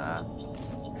 How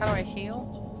do I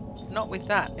heal? Not with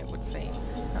that, it would seem.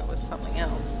 That was something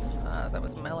else. That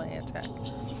was melee attack. I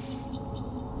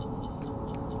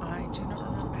do not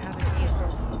remember how to heal.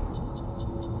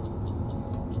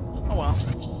 Oh well.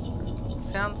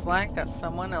 Sounds like that's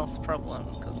someone else's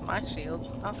problem, because my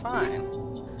shields are fine.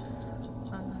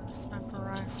 Sniper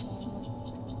rifle.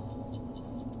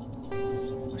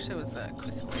 Wish there was a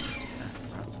quicker way to do that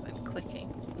rather than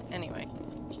clicking. Anyway.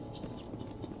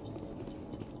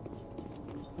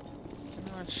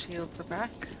 Everyone's shields are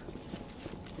back.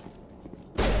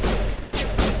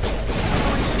 What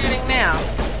are we shooting now?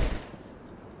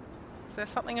 Is there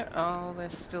something? Oh,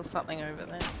 there's still something over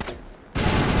there.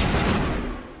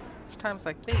 It's times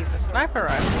like these, a sniper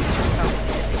rifle come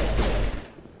handy.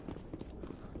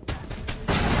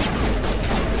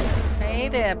 Hey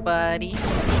there, buddy.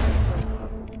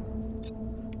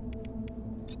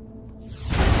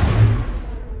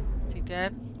 Is he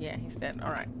dead? Yeah, he's dead.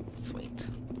 Alright, sweet.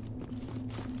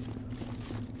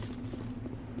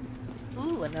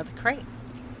 Ooh, another crate.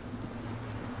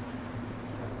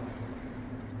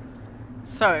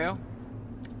 So,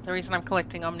 the reason I'm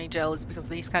collecting Omnigel is because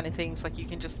these kind of things, like you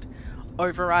can just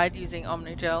override using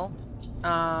Omnigel.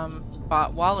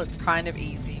 But while it's kind of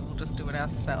easy, we'll just do it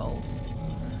ourselves.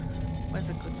 Where's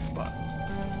a good spot?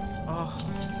 Oh.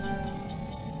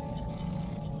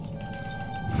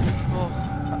 Oh,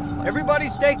 that was close. Everybody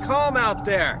stay calm out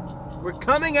there. We're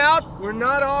coming out, we're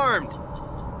not armed.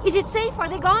 Is it safe? Are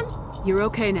they gone? You're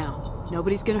okay now.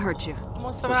 Nobody's gonna hurt you.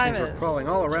 More Those survivors. things were crawling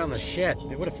all around the shed.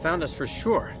 They would have found us for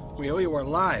sure. We owe you our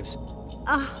lives.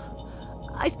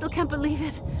 I still can't believe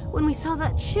it. When we saw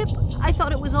that ship, I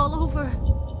thought it was all over.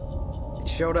 It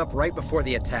showed up right before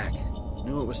the attack.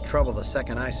 Knew it was trouble the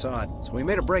second I saw it, so we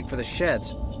made a break for the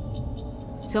sheds.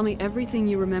 Tell me everything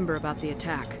you remember about the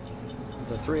attack.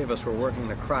 The three of us were working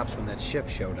the crops when that ship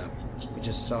showed up. We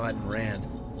just saw it and ran.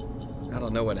 I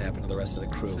don't know what happened to the rest of the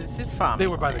crew. So this is farming. They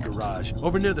were by the garage,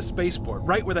 over near the spaceport,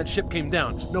 right where that ship came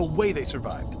down. No way they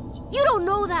survived. You don't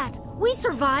know that. We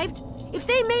survived. If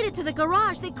they made it to the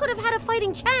garage, they could have had a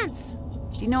fighting chance.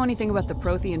 Do you know anything about the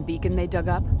Prothean beacon they dug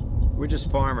up? We're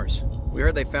just farmers. We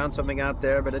heard they found something out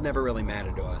there, but it never really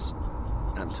mattered to us.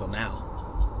 Not until now.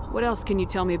 What else can you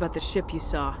tell me about the ship you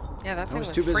saw? Yeah, that thing I was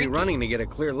too busy freaky. running to get a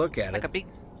clear look at Like it. a big...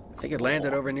 I think it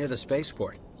landed over near the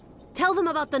spaceport. Tell them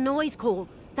about the noise, Cole.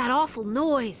 That awful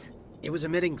noise. It was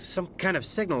emitting some kind of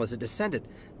signal as it descended.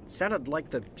 It sounded like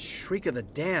the shriek of the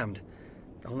damned.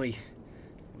 Only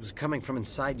it was coming from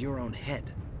inside your own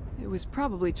head. It was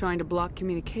probably trying to block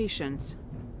communications.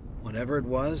 Whatever it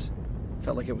was,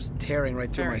 felt like it was tearing right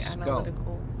through my skull.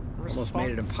 Almost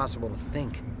made it impossible to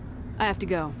think. I have to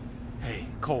go. Hey,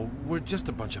 Cole, we're just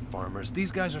a bunch of farmers.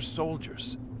 These guys are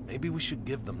soldiers. Maybe we should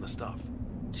give them the stuff.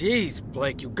 Jeez,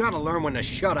 Blake, you gotta learn when to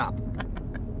shut up.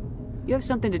 You have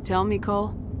something to tell me,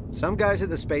 Cole? Some guys at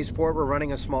the spaceport were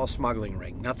running a small smuggling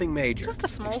ring. Nothing major. Just a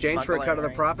small In exchange for a cut of the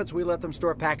ring. profits, we let them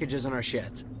store packages in our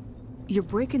sheds. You're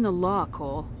breaking the law,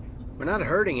 Cole. We're not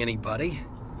hurting anybody.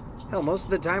 Hell, most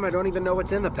of the time I don't even know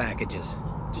what's in the packages.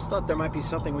 Just thought there might be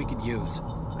something we could use.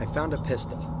 I found a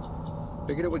pistol.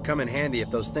 Figured it would come in handy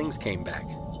if those things came back.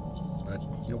 But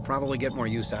you'll probably get more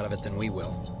use out of it than we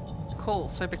will. Cool,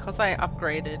 so because I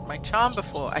upgraded my charm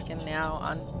before, I can now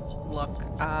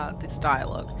unlock this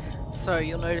dialogue. So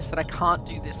you'll notice that I can't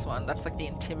do this one. That's like the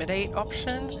intimidate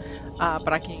option,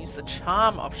 but I can use the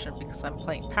charm option because I'm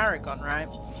playing Paragon, right?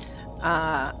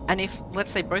 And if, let's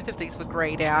say, both of these were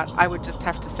grayed out, I would just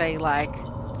have to say, like,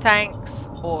 thanks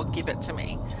or give it to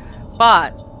me.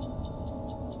 But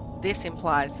this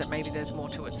implies that maybe there's more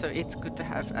to it, so it's good to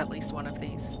have at least one of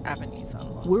these avenues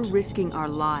unlocked. We're risking our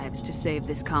lives to save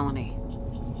this colony.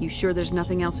 You sure there's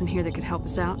nothing else in here that could help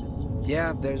us out?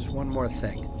 Yeah, there's one more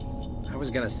thing. I was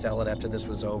gonna sell it after this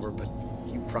was over, but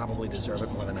you probably deserve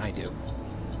it more than I do.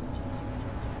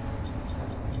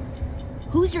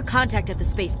 Who's your contact at the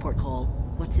spaceport, Cole?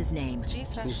 What's his name?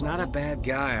 He's not a bad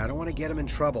guy. I don't want to get him in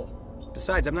trouble.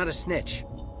 Besides, I'm not a snitch.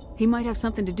 He might have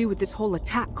something to do with this whole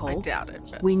attack, Cole. I doubt it,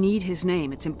 but... We need his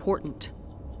name. It's important.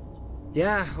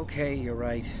 Yeah, okay, you're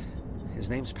right. His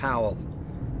name's Powell.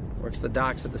 Works the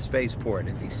docks at the spaceport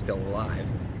if he's still alive.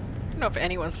 I don't know if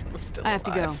anyone's still alive. I have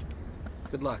to go.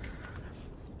 Good luck.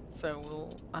 So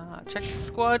we'll check the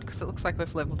squad because it looks like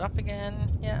we've leveled up again.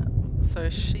 Yeah. So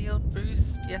shield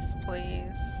boost, yes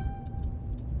please.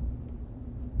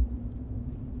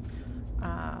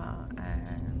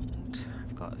 And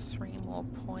I've got 3 more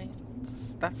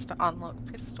points. That's to unlock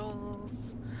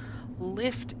pistols.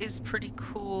 Lift is pretty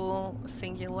cool.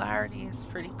 Singularity is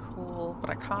pretty cool,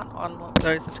 but I can't unlock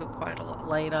those until quite a lot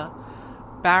later.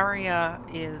 Barrier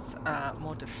is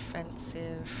more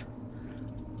defensive.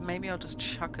 Maybe I'll just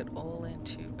chuck it all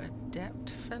into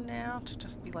Adept for now to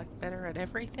just be like better at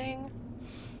everything.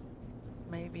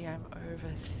 Maybe I'm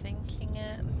overthinking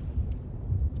it.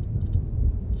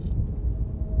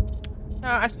 No,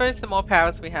 I suppose the more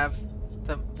powers we have,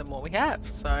 the more we have.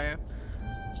 So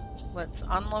let's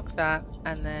unlock that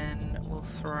and then we'll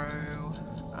throw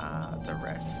the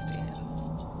rest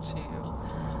into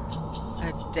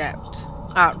Adept.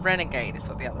 Renegade is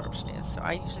what the other option is. So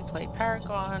I usually play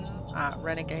Paragon.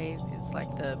 Renegade is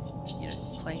like the, you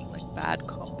know, playing like bad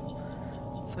cop,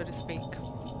 so to speak.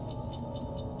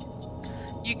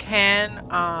 You can,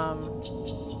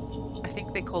 I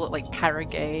think they call it like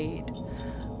Paragade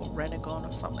or Renegon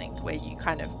or something, where you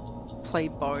kind of play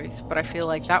both, but I feel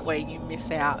like that way you miss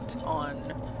out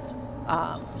on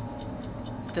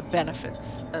the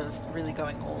benefits of really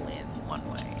going all in one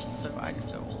way. So I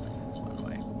just go all in one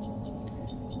way.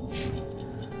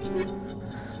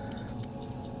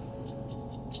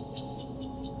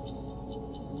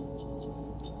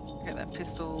 Okay, that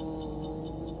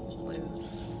pistol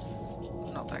is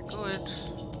not that good.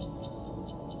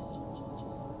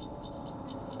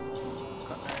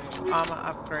 Got no armor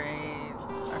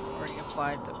upgrades. I've already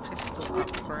applied the pistol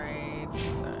upgrade,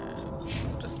 so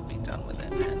I'll just be done with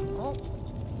it. And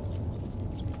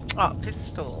oh,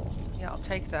 pistol. Yeah, I'll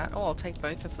take that. Oh, I'll take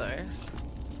both of those.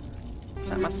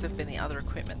 That must have been the other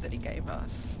equipment that he gave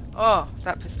us. Oh,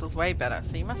 that pistol's way better.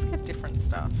 So you must get different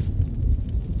stuff.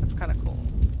 That's kind of cool.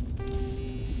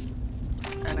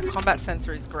 And a combat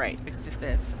sensor is great because if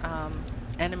there's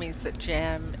enemies that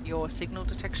jam your signal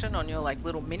detection on your like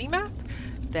little mini map,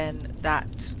 then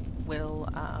that will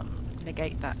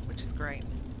negate that, which is great.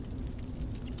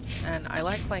 And I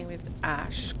like playing with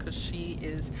Ash because she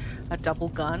is a double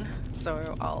gun,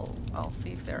 so I'll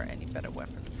see if there are any better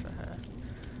weapons for her.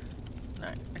 No,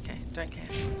 okay, don't care.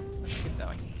 Let's keep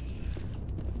going.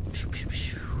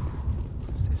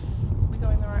 What's this? Are we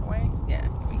going the right way? Yeah,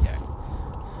 here we go.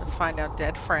 Let's find our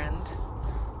dead friend.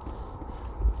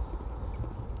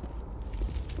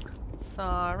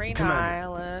 Sorry,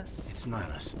 Nihilus. It's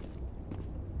Nihilus.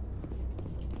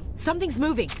 Something's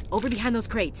moving over behind those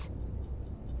crates.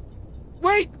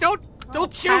 Wait! Don't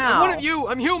shoot! Ow. One of you!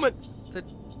 I'm human! The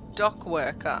dock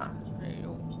worker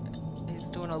who is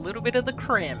doing a little bit of the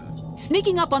crim.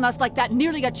 Sneaking up on us like that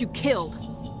nearly got you killed.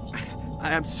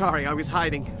 I'm sorry, I was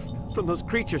hiding from those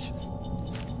creatures.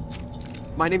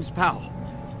 My name's Powell.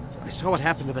 I saw what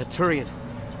happened to that Turian.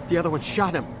 The other one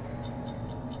shot him.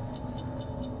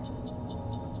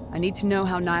 I need to know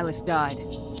how Nihilus died.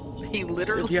 He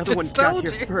literally The other one just got told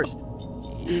here you. first.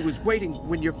 He was waiting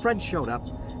when your friend showed up.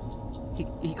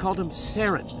 He called him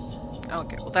Saren.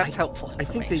 Okay, well that's helpful I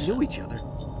think they knew each other.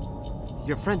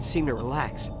 Your friend seemed to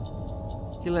relax.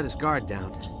 He let his guard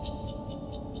down.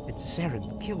 And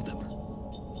Saren killed him.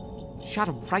 Shot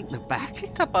him right in the back.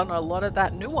 Picked up on a lot of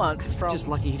that nuance from Just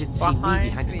lucky he didn't see me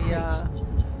behind the crates.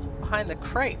 Behind the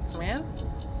crates, man.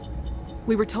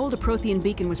 We were told a Prothean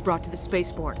beacon was brought to the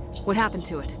spaceport. What happened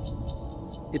to it?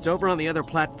 It's over on the other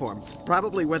platform.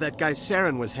 Probably where that guy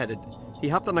Saren was headed. He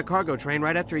hopped on the cargo train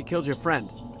right after he killed your friend.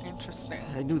 Interesting.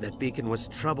 I knew that beacon was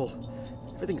trouble.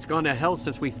 Everything's gone to hell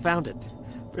since we found it.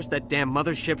 First that damn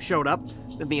mothership showed up,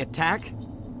 then the attack.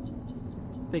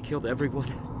 They killed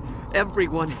everyone.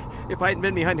 Everyone. If I hadn't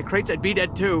been behind the crates, I'd be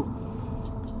dead too.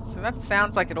 So that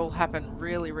sounds like it all happened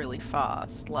really, really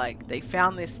fast. Like, they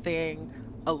found this thing,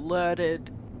 alerted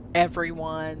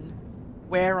everyone,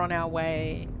 we're on our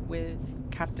way with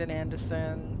Captain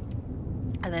Anderson,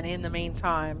 and then in the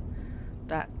meantime,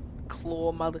 that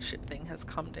claw mothership thing has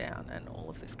come down and all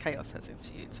of this chaos has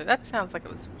ensued. So that sounds like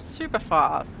it was super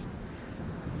fast.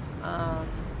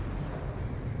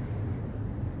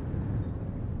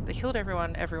 They killed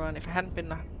everyone. If I hadn't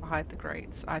been behind the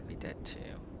crates, I'd be dead too.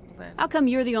 Well, then, How come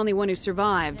you're the only one who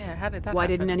survived? yeah, how did that Why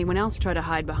happen? didn't anyone else try to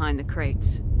hide behind the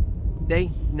crates?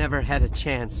 They never had a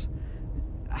chance.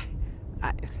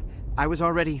 I was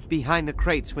already behind the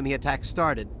crates when the attack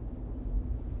started.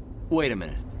 Wait a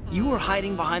minute. You were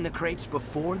hiding behind the crates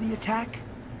before the attack?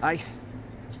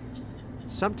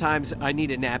 Sometimes I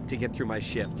need a nap to get through my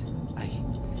shift.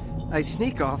 I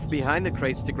sneak off behind the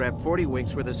crates to grab 40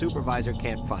 winks where the supervisor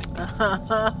can't find me.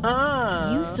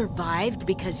 You survived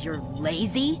because you're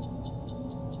lazy?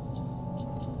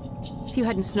 If you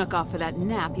hadn't snuck off for that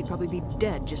nap, you'd probably be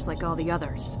dead just like all the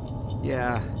others.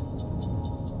 Yeah.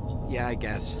 Yeah, I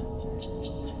guess.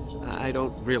 I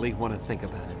don't really want to think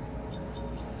about it.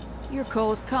 You're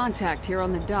Cole's contact here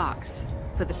on the docks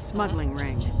for the smuggling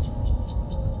ring.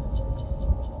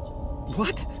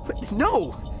 What?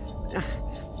 No!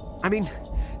 I mean,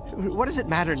 what does it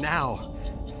matter now?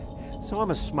 So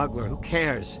I'm a smuggler, who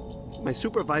cares? My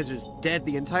supervisor's dead,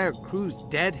 the entire crew's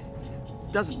dead.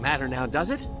 Doesn't matter now, does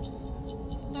it?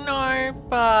 No,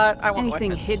 but I want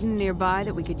Anything weapons. hidden nearby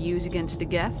that we could use against the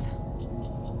Geth?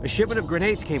 A shipment of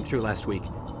grenades came through last week.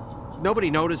 Nobody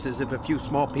notices if a few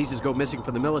small pieces go missing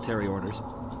from the military orders.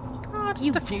 Oh,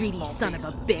 You greedy son of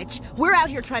a bitch. We're out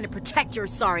here trying to protect your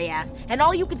sorry ass, and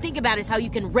all you can think about is how you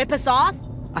can rip us off?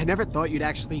 I never thought you'd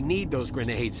actually need those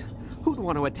grenades. Who'd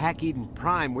want to attack Eden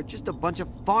Prime? We're just a bunch of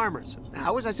farmers.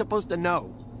 How was I supposed to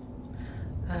know?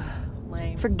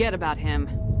 Lame. Forget about him.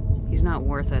 He's not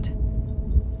worth it.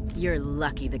 You're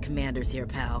lucky the commander's here,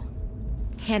 pal.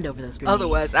 Hand over those grenades.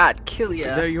 Otherwise, I'd kill you.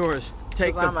 They're yours.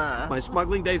 Take 'Cause them. My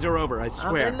smuggling days are over, I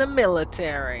swear. I'm in the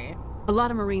military. A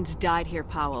lot of Marines died here,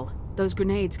 Powell. Those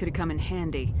grenades could have come in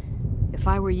handy. If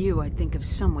I were you, I'd think of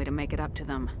some way to make it up to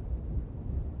them.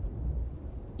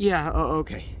 Yeah,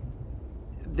 okay.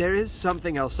 There is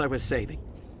something else I was saving.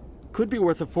 Could be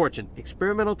worth a fortune.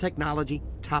 Experimental technology,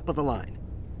 top of the line.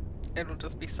 It'll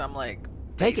just be some, like,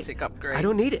 Take basic it. upgrade. I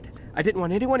don't need it. I didn't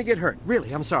want anyone to get hurt.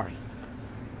 Really, I'm sorry.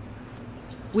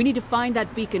 We need to find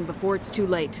that beacon before it's too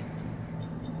late.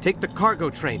 Take the cargo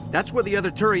train. That's where the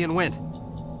other Turian went.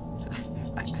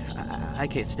 I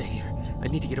can't stay here. I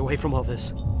need to get away from all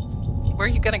this. Where are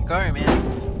you gonna go,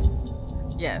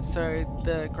 man? Yeah, so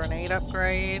the grenade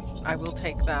upgrade, I will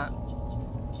take that.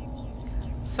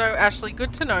 So, Ashley,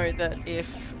 good to know that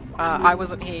if I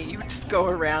wasn't here, you would just go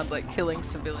around, like, killing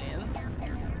civilians.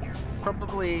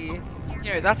 Probably,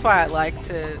 you know, that's why I like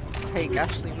to take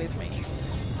Ashley with me.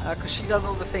 Because she does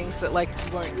all the things that, like,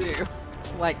 you won't do.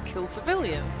 Like, kill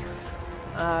civilians.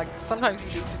 Sometimes you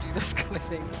need to do those kind of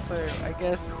things, so I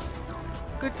guess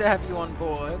good to have you on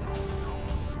board.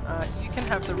 You can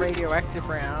have the radioactive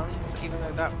rounds, even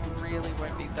though that really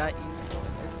won't be that useful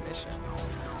in this mission.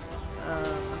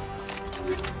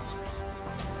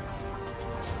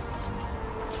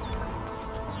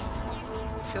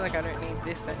 I feel like I don't need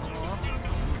this anymore.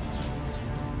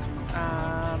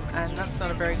 And that's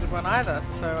not a very good one either,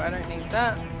 so I don't need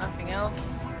that. Nothing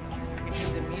else. I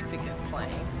think the music is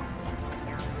playing.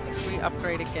 Did we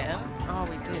upgrade again? Oh,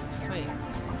 we did. Sweet.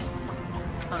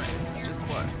 Oh, this is just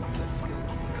what the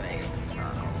skills that they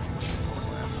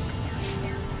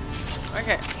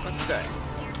Okay, let's go.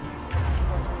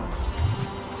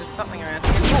 There's something around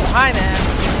here. Oh, hi there!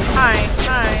 Hi,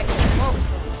 hi! Whoa.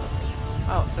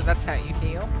 Oh, so that's how you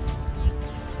heal.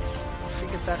 Just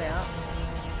figured that out.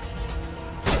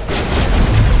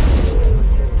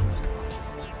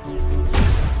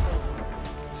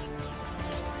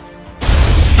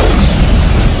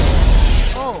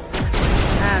 Oh!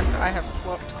 And I have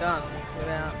swapped guns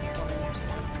without wanting to.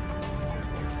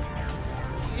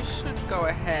 You should go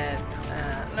ahead.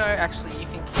 No, actually, you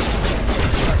can keep this.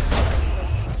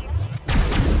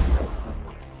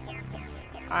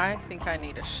 I think I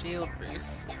need a shield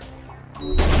boost.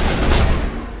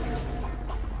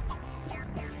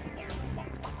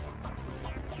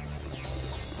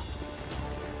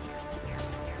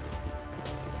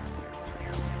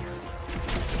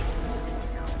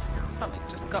 Something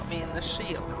just got me in the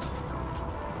shield.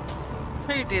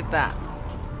 Who did that?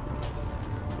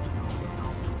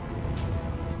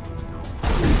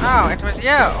 Oh, it was you!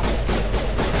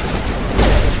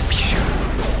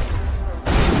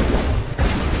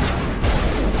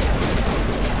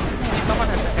 Someone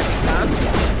has a heavy gun.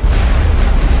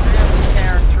 Really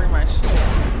tearing through my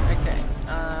shields. Okay,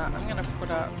 I'm gonna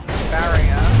put up a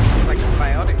barrier, like a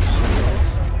biotic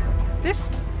shield.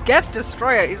 This Geth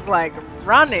Destroyer is like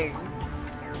running.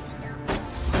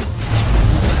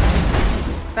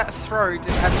 That throw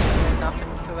did absolutely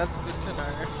nothing, so that's good to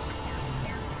know.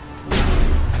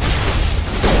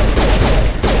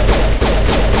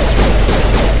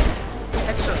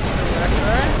 Headshots still work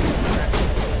though. Next.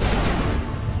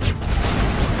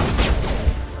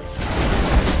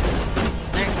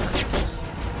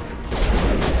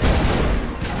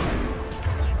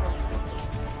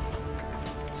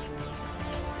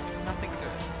 Nothing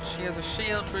good. She has a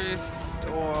shield boost,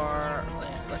 or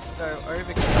let's go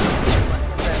overkill.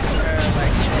 Let's set her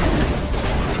like there.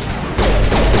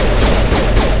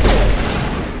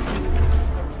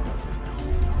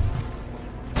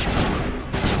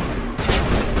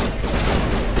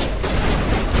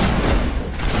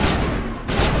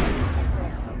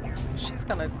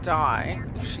 die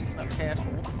if she's not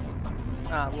careful.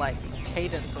 Like,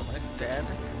 Hayden's almost dead.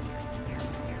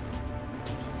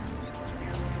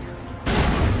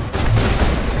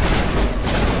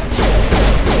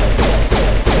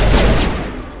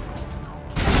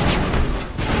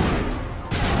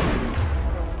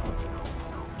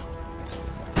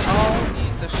 I'll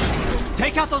use a shield.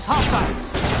 Take out those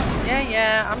hostiles!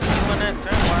 Yeah, I'm doing it,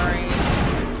 don't worry.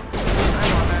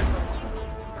 I'm on it.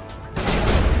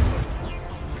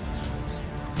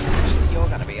 Actually, you're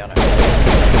gonna be on it.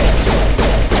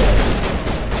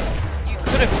 You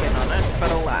could have been on it,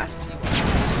 but alas, you weren't.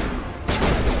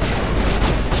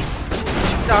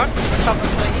 Duck, cover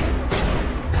please.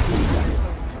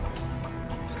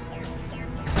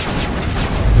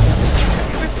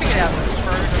 Okay, we've figured out that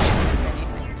Crow doesn't do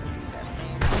anything to these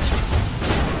enemies.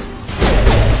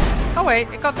 Oh wait,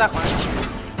 it got that one. I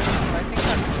think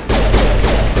that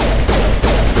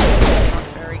was not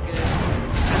very good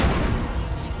at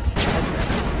using head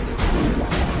skills.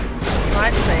 You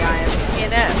might say I am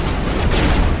inept.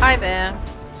 Hi there.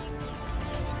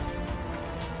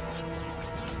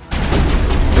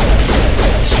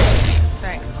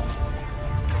 Thanks.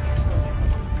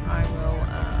 I will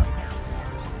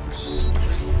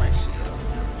use my shield.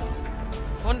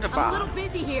 Wunderbar. I'm a little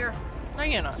busy here. No,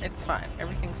 you're not. It's fine.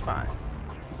 Everything's fine.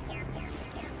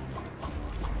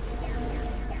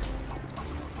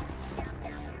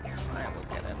 I will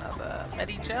get another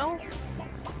Medigel.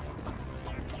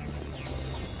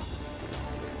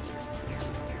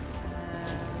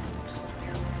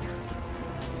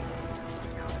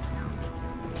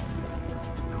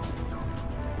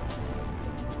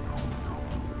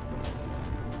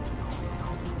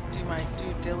 Do my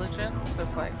due diligence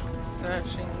of like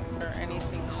searching for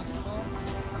anything useful.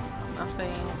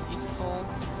 Nothing useful.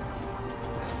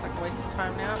 It's like a waste of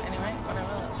time now. Anyway,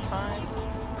 whatever, that's fine.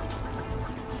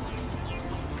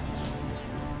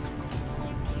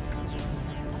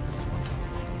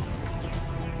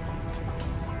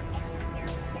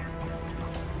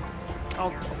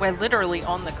 Oh, we're literally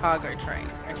on the cargo train.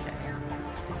 Okay.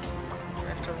 So we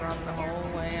have to run the whole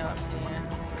way up here.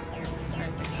 I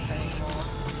don't think there's any more.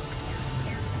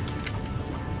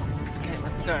 Okay,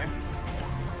 let's go.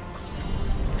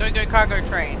 Go cargo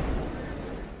train.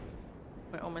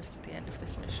 We're almost at the end of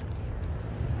this mission.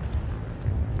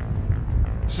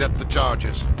 Set the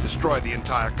charges. Destroy the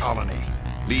entire colony.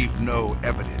 Leave no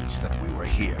evidence that we were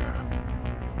here.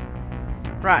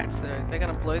 Right, so they're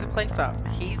gonna blow the place up.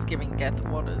 He's giving Geth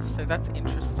orders, so that's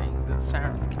interesting that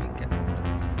Saren's giving Geth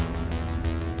orders.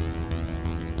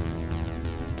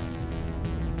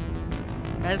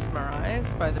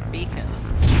 Mesmerized by the beacon.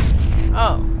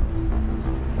 Oh.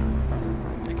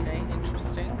 Okay,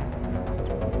 interesting.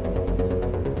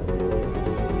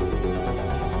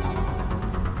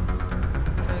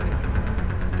 So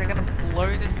they're gonna blow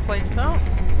this place up?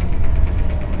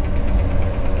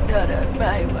 Not on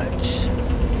my watch.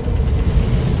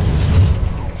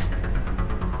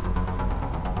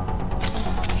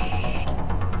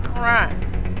 Alright,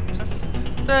 just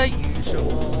the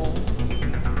usual.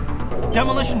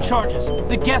 Demolition charges.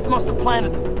 The Geth must have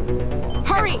planted them.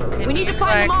 Hurry! We need to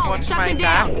find them all and shut them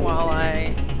down. While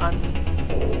I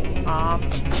unarm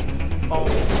these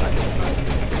bombs. I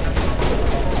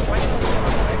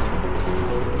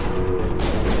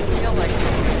feel like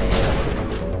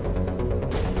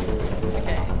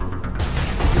okay.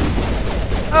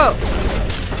 Oh!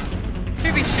 Who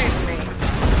be shooting me?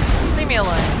 Leave me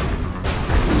alone.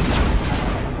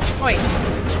 Wait.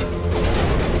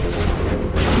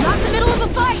 Not in the middle of a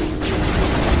fight!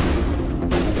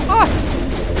 Oh!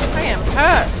 I am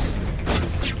hurt!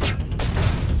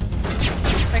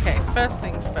 Okay, first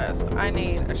things first. I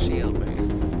need a shield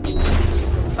boost.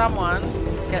 Someone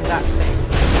get that thing.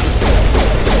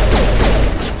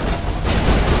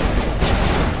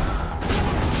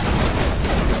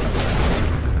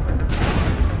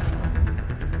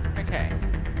 Okay.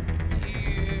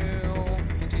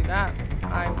 You do that.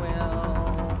 I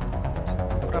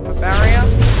will put up a barrier.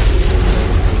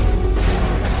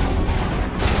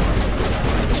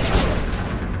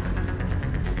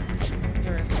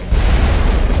 Here is this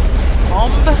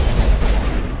bomb. There's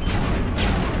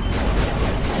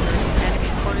an enemy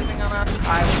closing on us. I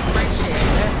would appreciate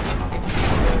it if you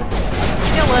would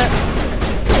kill it.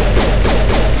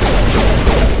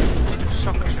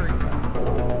 Shock trooper.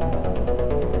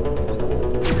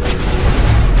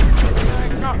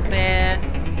 No, not there.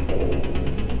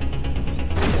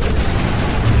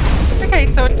 Okay,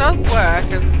 so it does work.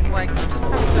 It's like you just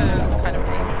have to kind of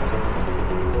aim.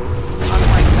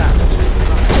 Unlike that, which is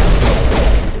not.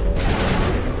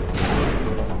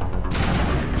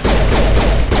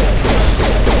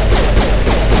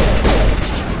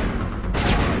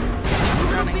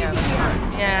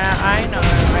 Yeah, I know.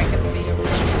 I can see you.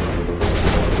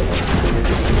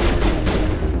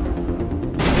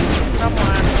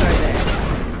 Someone go there.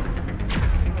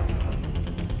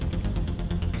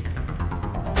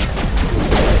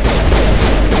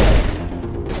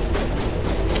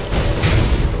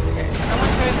 Okay,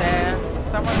 someone go there.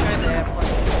 Someone go there,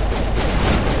 please.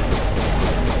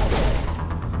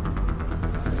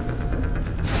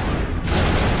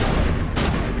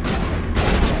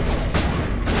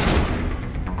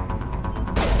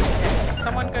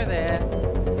 Someone go there.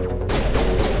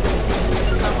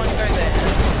 Someone go there.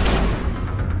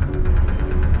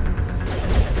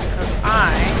 Because I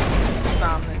need to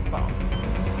disarm this bomb.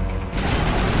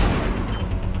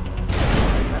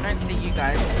 I don't see you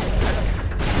guys.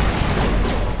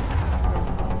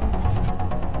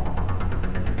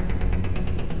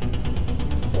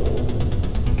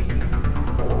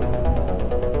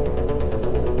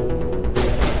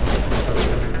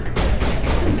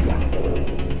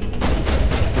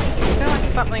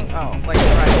 Something, oh, like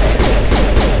right there.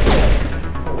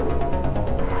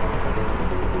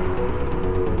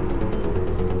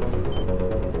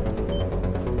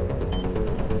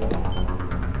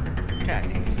 Okay, I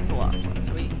think this is the last one,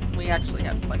 so we actually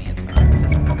had plenty of time.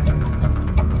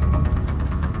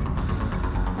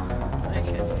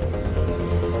 Okay.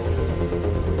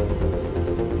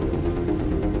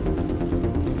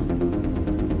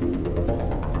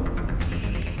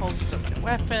 Holster my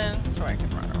weapon so I can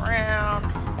run around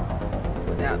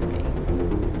without me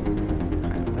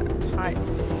kind of that tight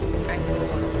angle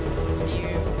of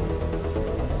view.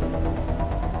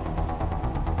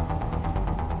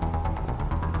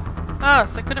 Oh,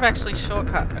 so I could have actually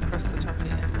shortcut across the top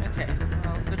here. Okay,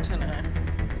 well, good to know.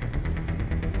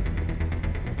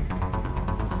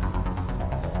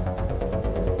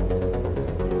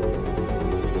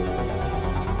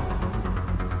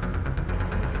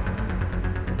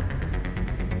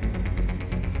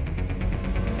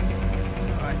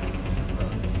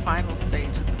 Final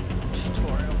stages of this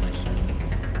tutorial mission.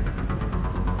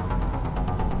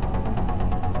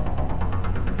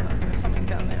 Oh, is there something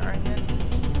down there I missed?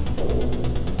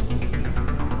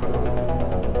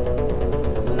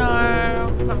 No,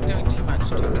 I'm doing too much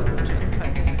due diligence, I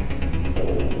think.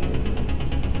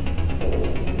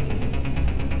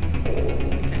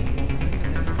 Okay, in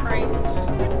this crate.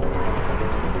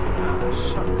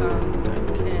 Shotgun, don't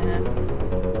care.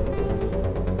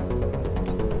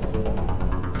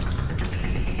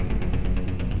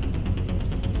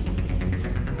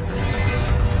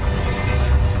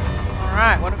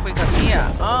 Alright, what have we got here?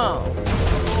 Oh,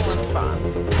 cool and fun.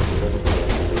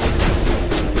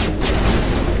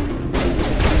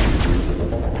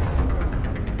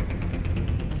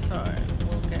 So,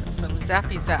 we'll get some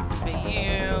zappy zap for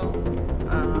you.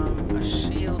 A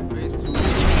shield boost for you.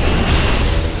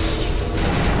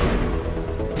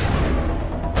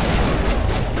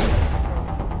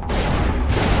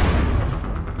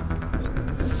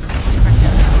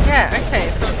 Yeah,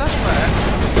 okay, so it does work.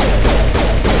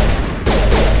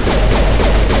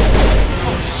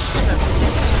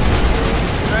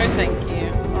 No, thank you.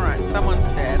 Alright,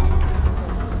 someone's dead.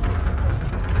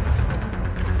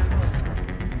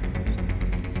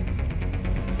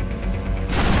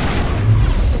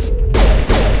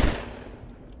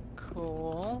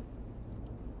 Cool.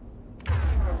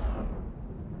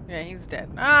 Yeah, he's dead.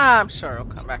 Ah, I'm sure he'll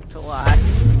come back to life.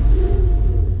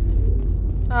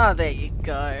 Oh, there you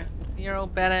go. You're all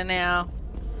better now.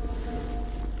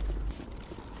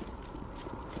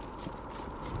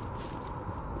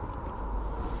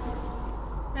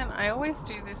 And I always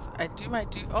do this. I do my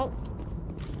I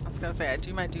was gonna say I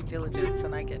do my due diligence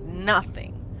and I get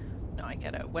nothing. No, I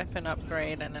get a weapon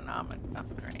upgrade and an armor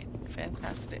upgrade.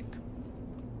 Fantastic.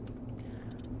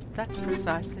 That's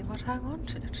precisely what I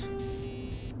wanted.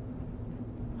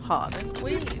 Hardened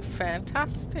weave.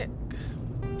 Fantastic.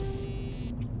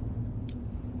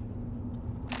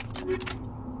 I'll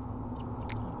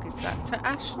give that to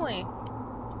Ashley.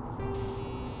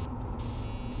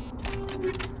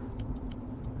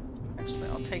 Actually,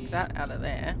 I'll take that out of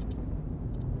there.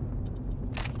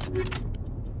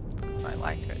 Because I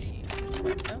like her to use this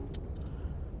weapon.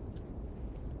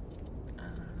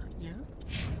 Yeah.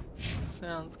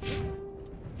 Sounds good.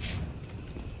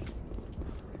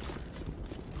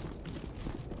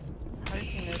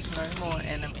 Hoping there's no more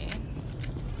enemies.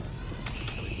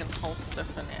 So we can holster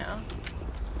for now.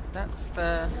 That's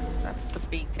the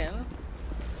beacon.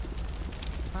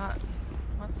 But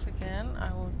once again,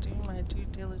 I will do my due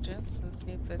diligence and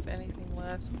see if there's anything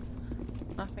worth.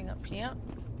 Nothing up here.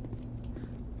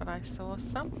 But I saw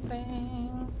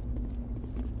something.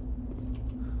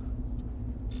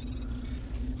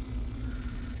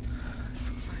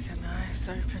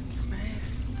 open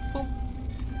space. Boop.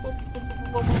 Boop, boop,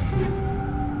 boop, boop,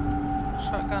 boop.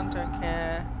 Shotgun, don't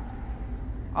care.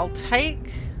 I'll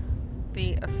take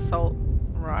the assault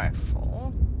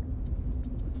rifle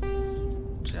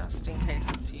just in case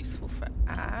it's useful for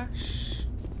Ash.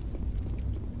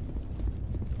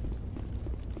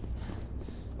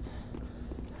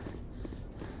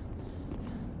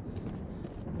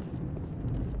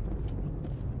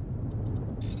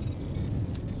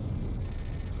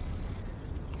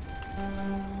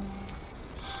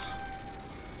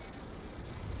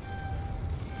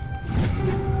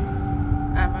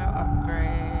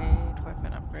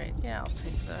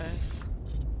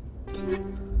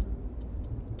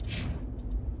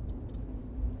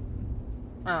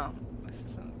 Oh, this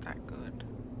isn't that good.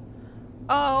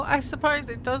 Oh, I suppose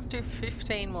it does do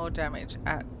 15 more damage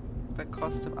at the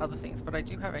cost of other things, but I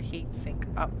do have a heat sink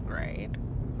upgrade.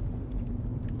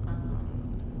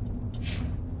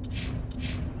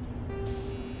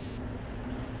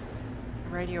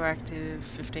 Radioactive,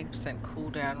 15%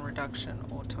 cooldown reduction,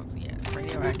 or toxic. Yeah,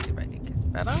 radioactive I think is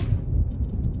better.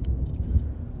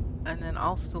 And then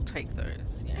I'll still take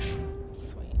those. Yeah,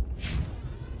 sweet.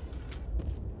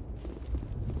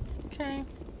 Okay.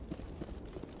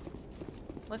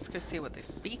 Let's go see what this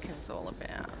beacon's all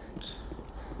about.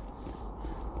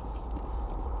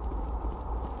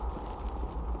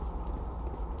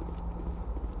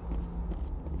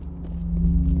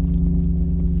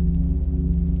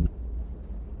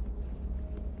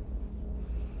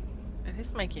 It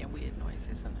is making a weird noise,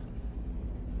 isn't it?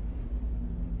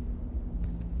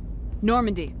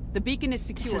 Normandy, the beacon is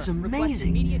secure. This is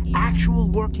amazing. Actual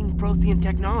working Prothean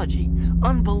technology.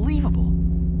 Unbelievable.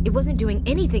 It wasn't doing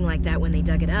anything like that when they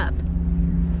dug it up.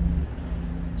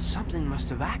 Something must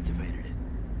have activated it.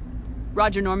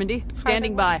 Roger, Normandy.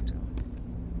 Standing by.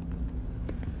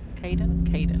 Caden?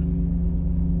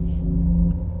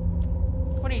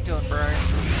 What are you doing, bro?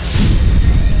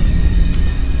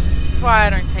 This is why I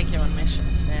don't take you on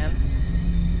missions, man.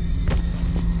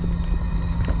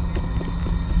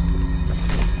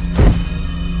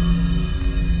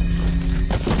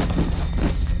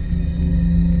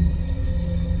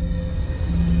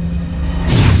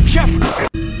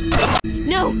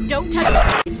 No, don't touch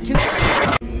it. It's too...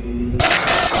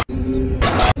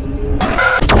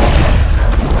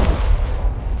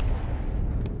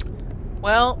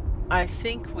 Well, I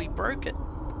think we broke it.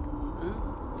 Ugh.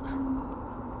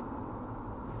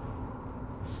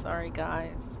 Sorry,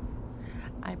 guys.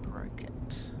 I broke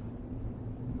it.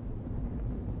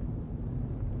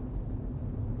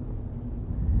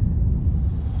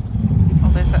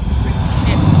 Oh, there's that spooky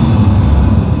ship.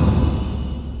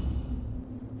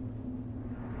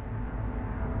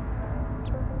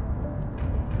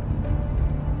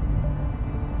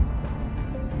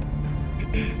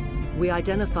 We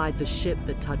identified the ship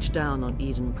that touched down on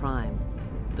Eden Prime.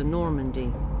 The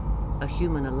Normandy, a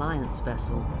human alliance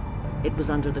vessel. It was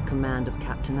under the command of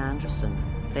Captain Anderson.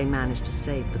 They managed to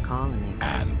save the colony.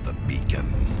 And the beacon.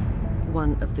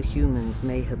 One of the humans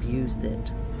may have used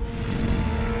it.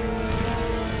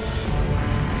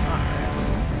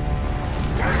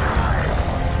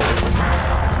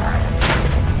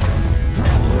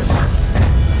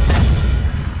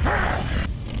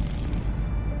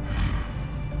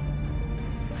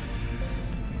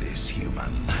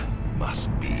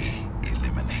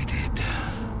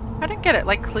 I don't get it.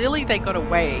 Like, clearly they got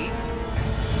away.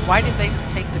 Why did they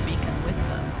just take the beacon with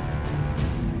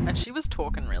them? And she was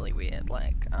talking really weird,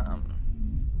 like,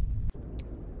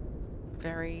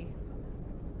 very...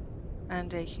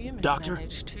 And a human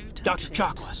managed to touch Dr.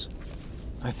 Chakwas.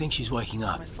 I think she's waking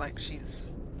up. Almost like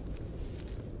she's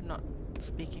not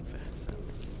speaking for herself.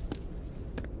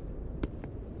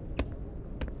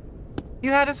 You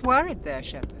had us worried there,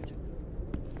 Shepard.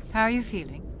 How are you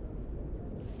feeling?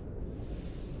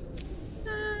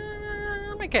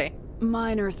 I'm okay.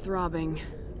 Minor throbbing.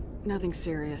 Nothing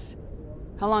serious.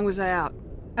 How long was I out?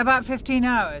 About 15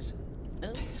 hours.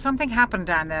 Something happened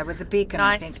down there with the beacon,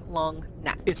 I think. Nice long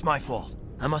nap. It's my fault.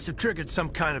 I must have triggered some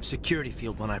kind of security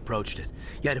field when I approached it.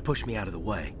 You had to push me out of the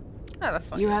way. Oh,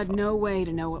 that's not You your had fault. no way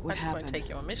to know what would I just happen. won't take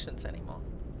you on missions anymore.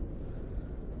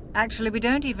 Actually, we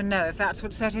don't even know if that's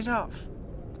what set it off.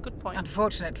 Good point.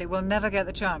 Unfortunately, we'll never get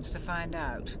the chance to find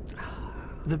out.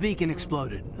 The beacon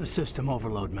exploded. A system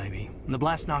overload, maybe. And the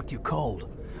blast knocked you cold.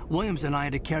 Williams and I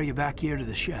had to carry you back here to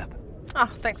the ship.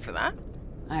 Oh, thanks for that.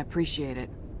 I appreciate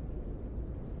it.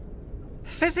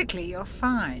 Physically, you're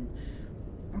fine.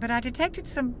 But I detected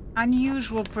some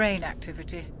unusual brain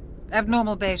activity.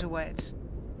 Abnormal beta waves.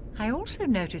 I also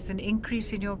noticed an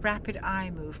increase in your rapid eye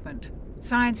movement.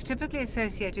 Signs typically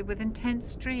associated with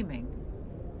intense dreaming.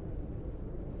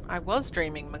 I was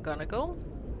dreaming, McGonagall.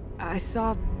 I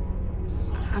saw...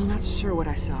 I'm not sure what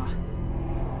I saw.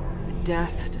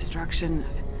 Death, destruction...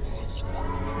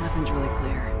 Nothing's really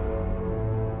clear.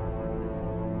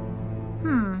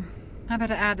 I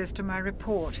better add this to my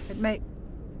report. It may...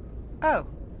 Oh,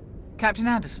 Captain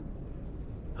Anderson.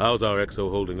 How's our XO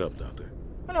holding up, Doctor?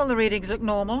 Well, all the readings look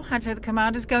normal. I'd say the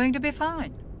commander's going to be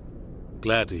fine.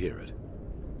 Glad to hear it.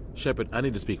 Shepard, I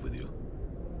need to speak with you.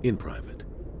 In private.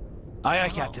 Aye,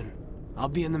 Captain. I'll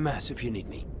be in the mess if you need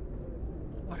me.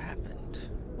 What happened?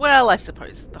 Well, I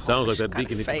suppose the whole Sounds like mission that kind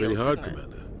beacon of hit you pretty failed, hard, didn't it?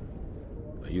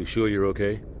 Commander. Are you sure you're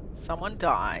okay? Someone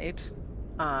died.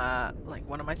 Like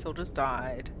one of my soldiers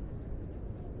died.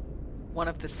 One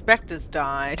of the Spectres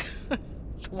died.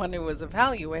 The one who was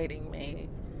evaluating me.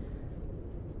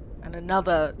 And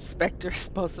another Spectre is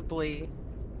possibly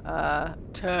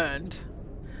turned.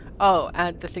 Oh,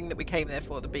 and the thing that we came there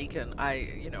for, the beacon, I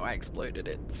exploded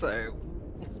it, so...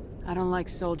 I don't like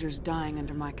soldiers dying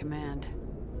under my command.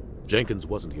 Jenkins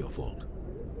wasn't your fault.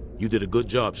 You did a good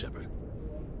job, Shepard.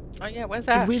 Oh yeah, where's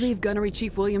Ash? Did we leave Gunnery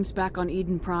Chief Williams back on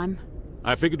Eden Prime?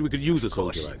 I figured we could use a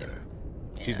soldier like her.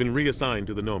 Yeah. She's been reassigned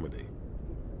to the Normandy.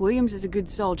 Williams is a good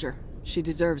soldier. She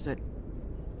deserves it.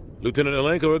 Lieutenant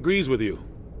Alenko agrees with you.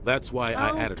 That's why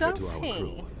I added her to does our he?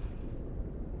 crew.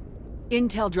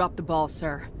 Intel dropped the ball,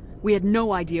 sir. We had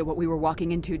no idea what we were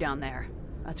walking into down there.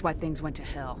 That's why things went to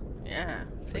hell. Yeah.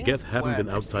 The Geth haven't been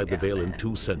outside the Veil in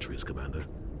 2 centuries, Commander.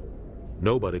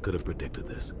 Nobody could have predicted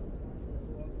this.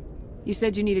 You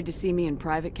said you needed to see me in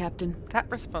private, Captain? That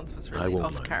response was I really won't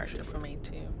off lie, character Shepard. for me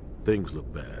too. Things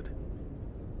look bad.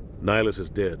 Nihilus is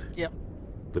dead. Yep.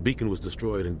 The beacon was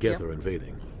destroyed and Geth are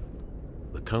invading.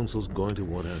 The Council's going to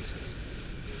want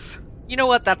answers. You know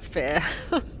what? That's fair.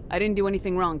 I didn't do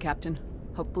anything wrong, Captain.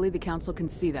 Hopefully the Council can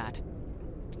see that.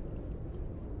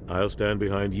 I'll stand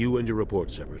behind you and your report,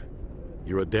 Shepard.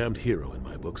 You're a damned hero in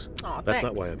my books. Aw, That's thanks.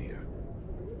 not why I'm here.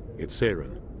 It's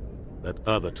Saren, that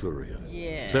other Turian.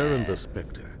 Yeah. Saren's a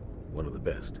Spectre, one of the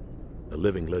best, a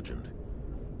living legend.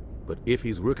 But if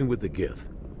he's working with the Geth,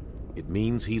 it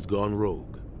means he's gone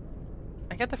rogue.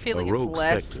 I get the feeling A it's rogue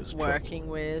less Spectre's working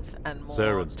with and more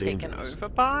Saren's taken dangerous. over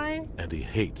by. And he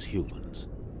hates humans.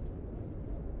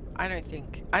 I don't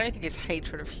think his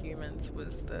hatred of humans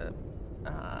was the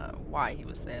why he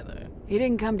was there though. He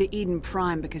didn't come to Eden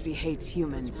Prime because he hates I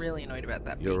humans. was really annoyed about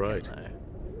that. You're beacon, right.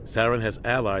 Though. Saren has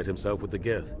allied himself with the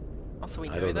Geth. Also, we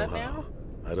I know don't know that how. now.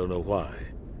 I don't know why.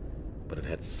 But it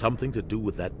had something to do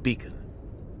with that beacon.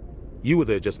 You were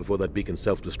there just before that beacon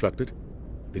self-destructed.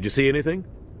 Did you see anything?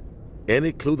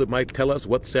 Any clue that might tell us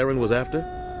what Saren was after?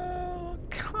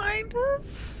 Kind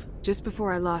of. Just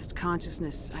before I lost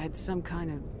consciousness, I had some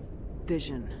kind of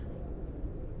vision.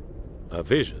 A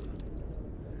vision?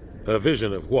 A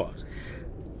vision of what?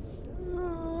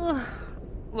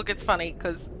 Look, it's funny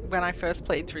because when I first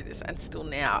played through this and still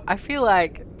now, I feel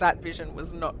like that vision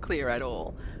was not clear at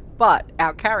all. But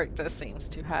our character seems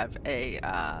to have a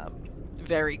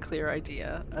very clear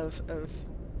idea of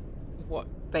what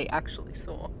they actually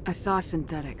saw. I saw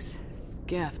synthetics.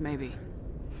 Geth, maybe.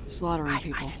 Slaughtering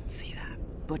people. I didn't see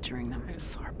that. Butchering them. I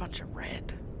just saw a bunch of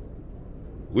red.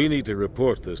 We need to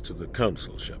report this to the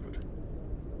Council, Shepard.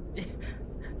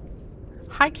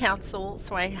 Hi, Council.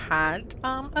 So I had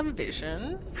a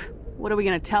vision. What are we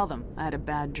gonna tell them? I had a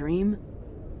bad dream?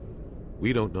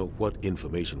 We don't know what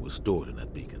information was stored in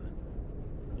that beacon.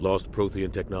 Lost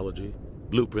Prothean technology?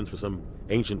 Blueprints for some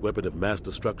ancient weapon of mass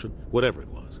destruction? Whatever it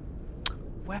was.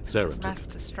 Weapons Saren of took mass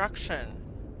it. destruction.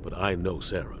 But I know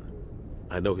Saren.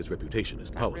 I know his reputation is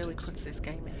That politics. really puts this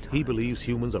game in time. He believes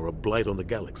humans are a blight on the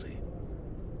galaxy.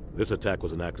 This attack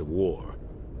was an act of war.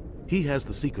 He has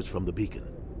the secrets from the beacon.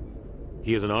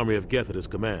 He has an army of Geth at his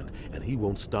command, and he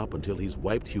won't stop until he's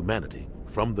wiped humanity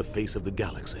from the face of the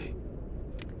galaxy.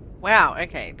 Wow,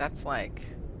 okay, that's like...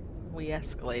 we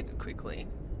escalated quickly.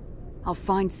 I'll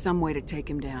find some way to take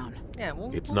him down. Yeah,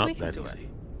 we'll, It's we not can that do easy. it.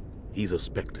 He's a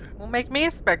Spectre. We'll make me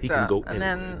a Spectre. He can go and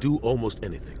anywhere, then, do almost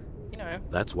anything. you know,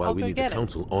 That's why I'll we go need the get him.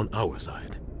 Council on our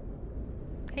side.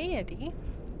 Hey, Eddie.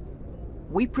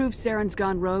 We prove Saren's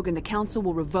gone rogue and the Council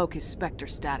will revoke his Spectre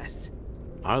status.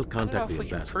 I'll I don't know contact if the we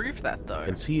can ambassador prove that, though.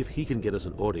 and see if he can get us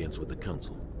an audience with the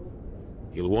Council.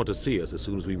 He'll want to see us as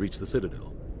soon as we reach the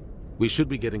Citadel. We should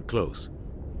be getting close.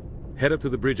 Head up to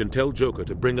the bridge and tell Joker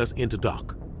to bring us into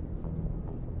dock.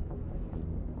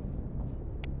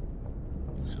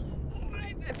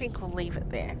 I think we'll leave it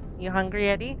there. You hungry,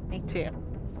 Eddie? Me too.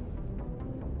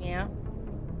 Yeah?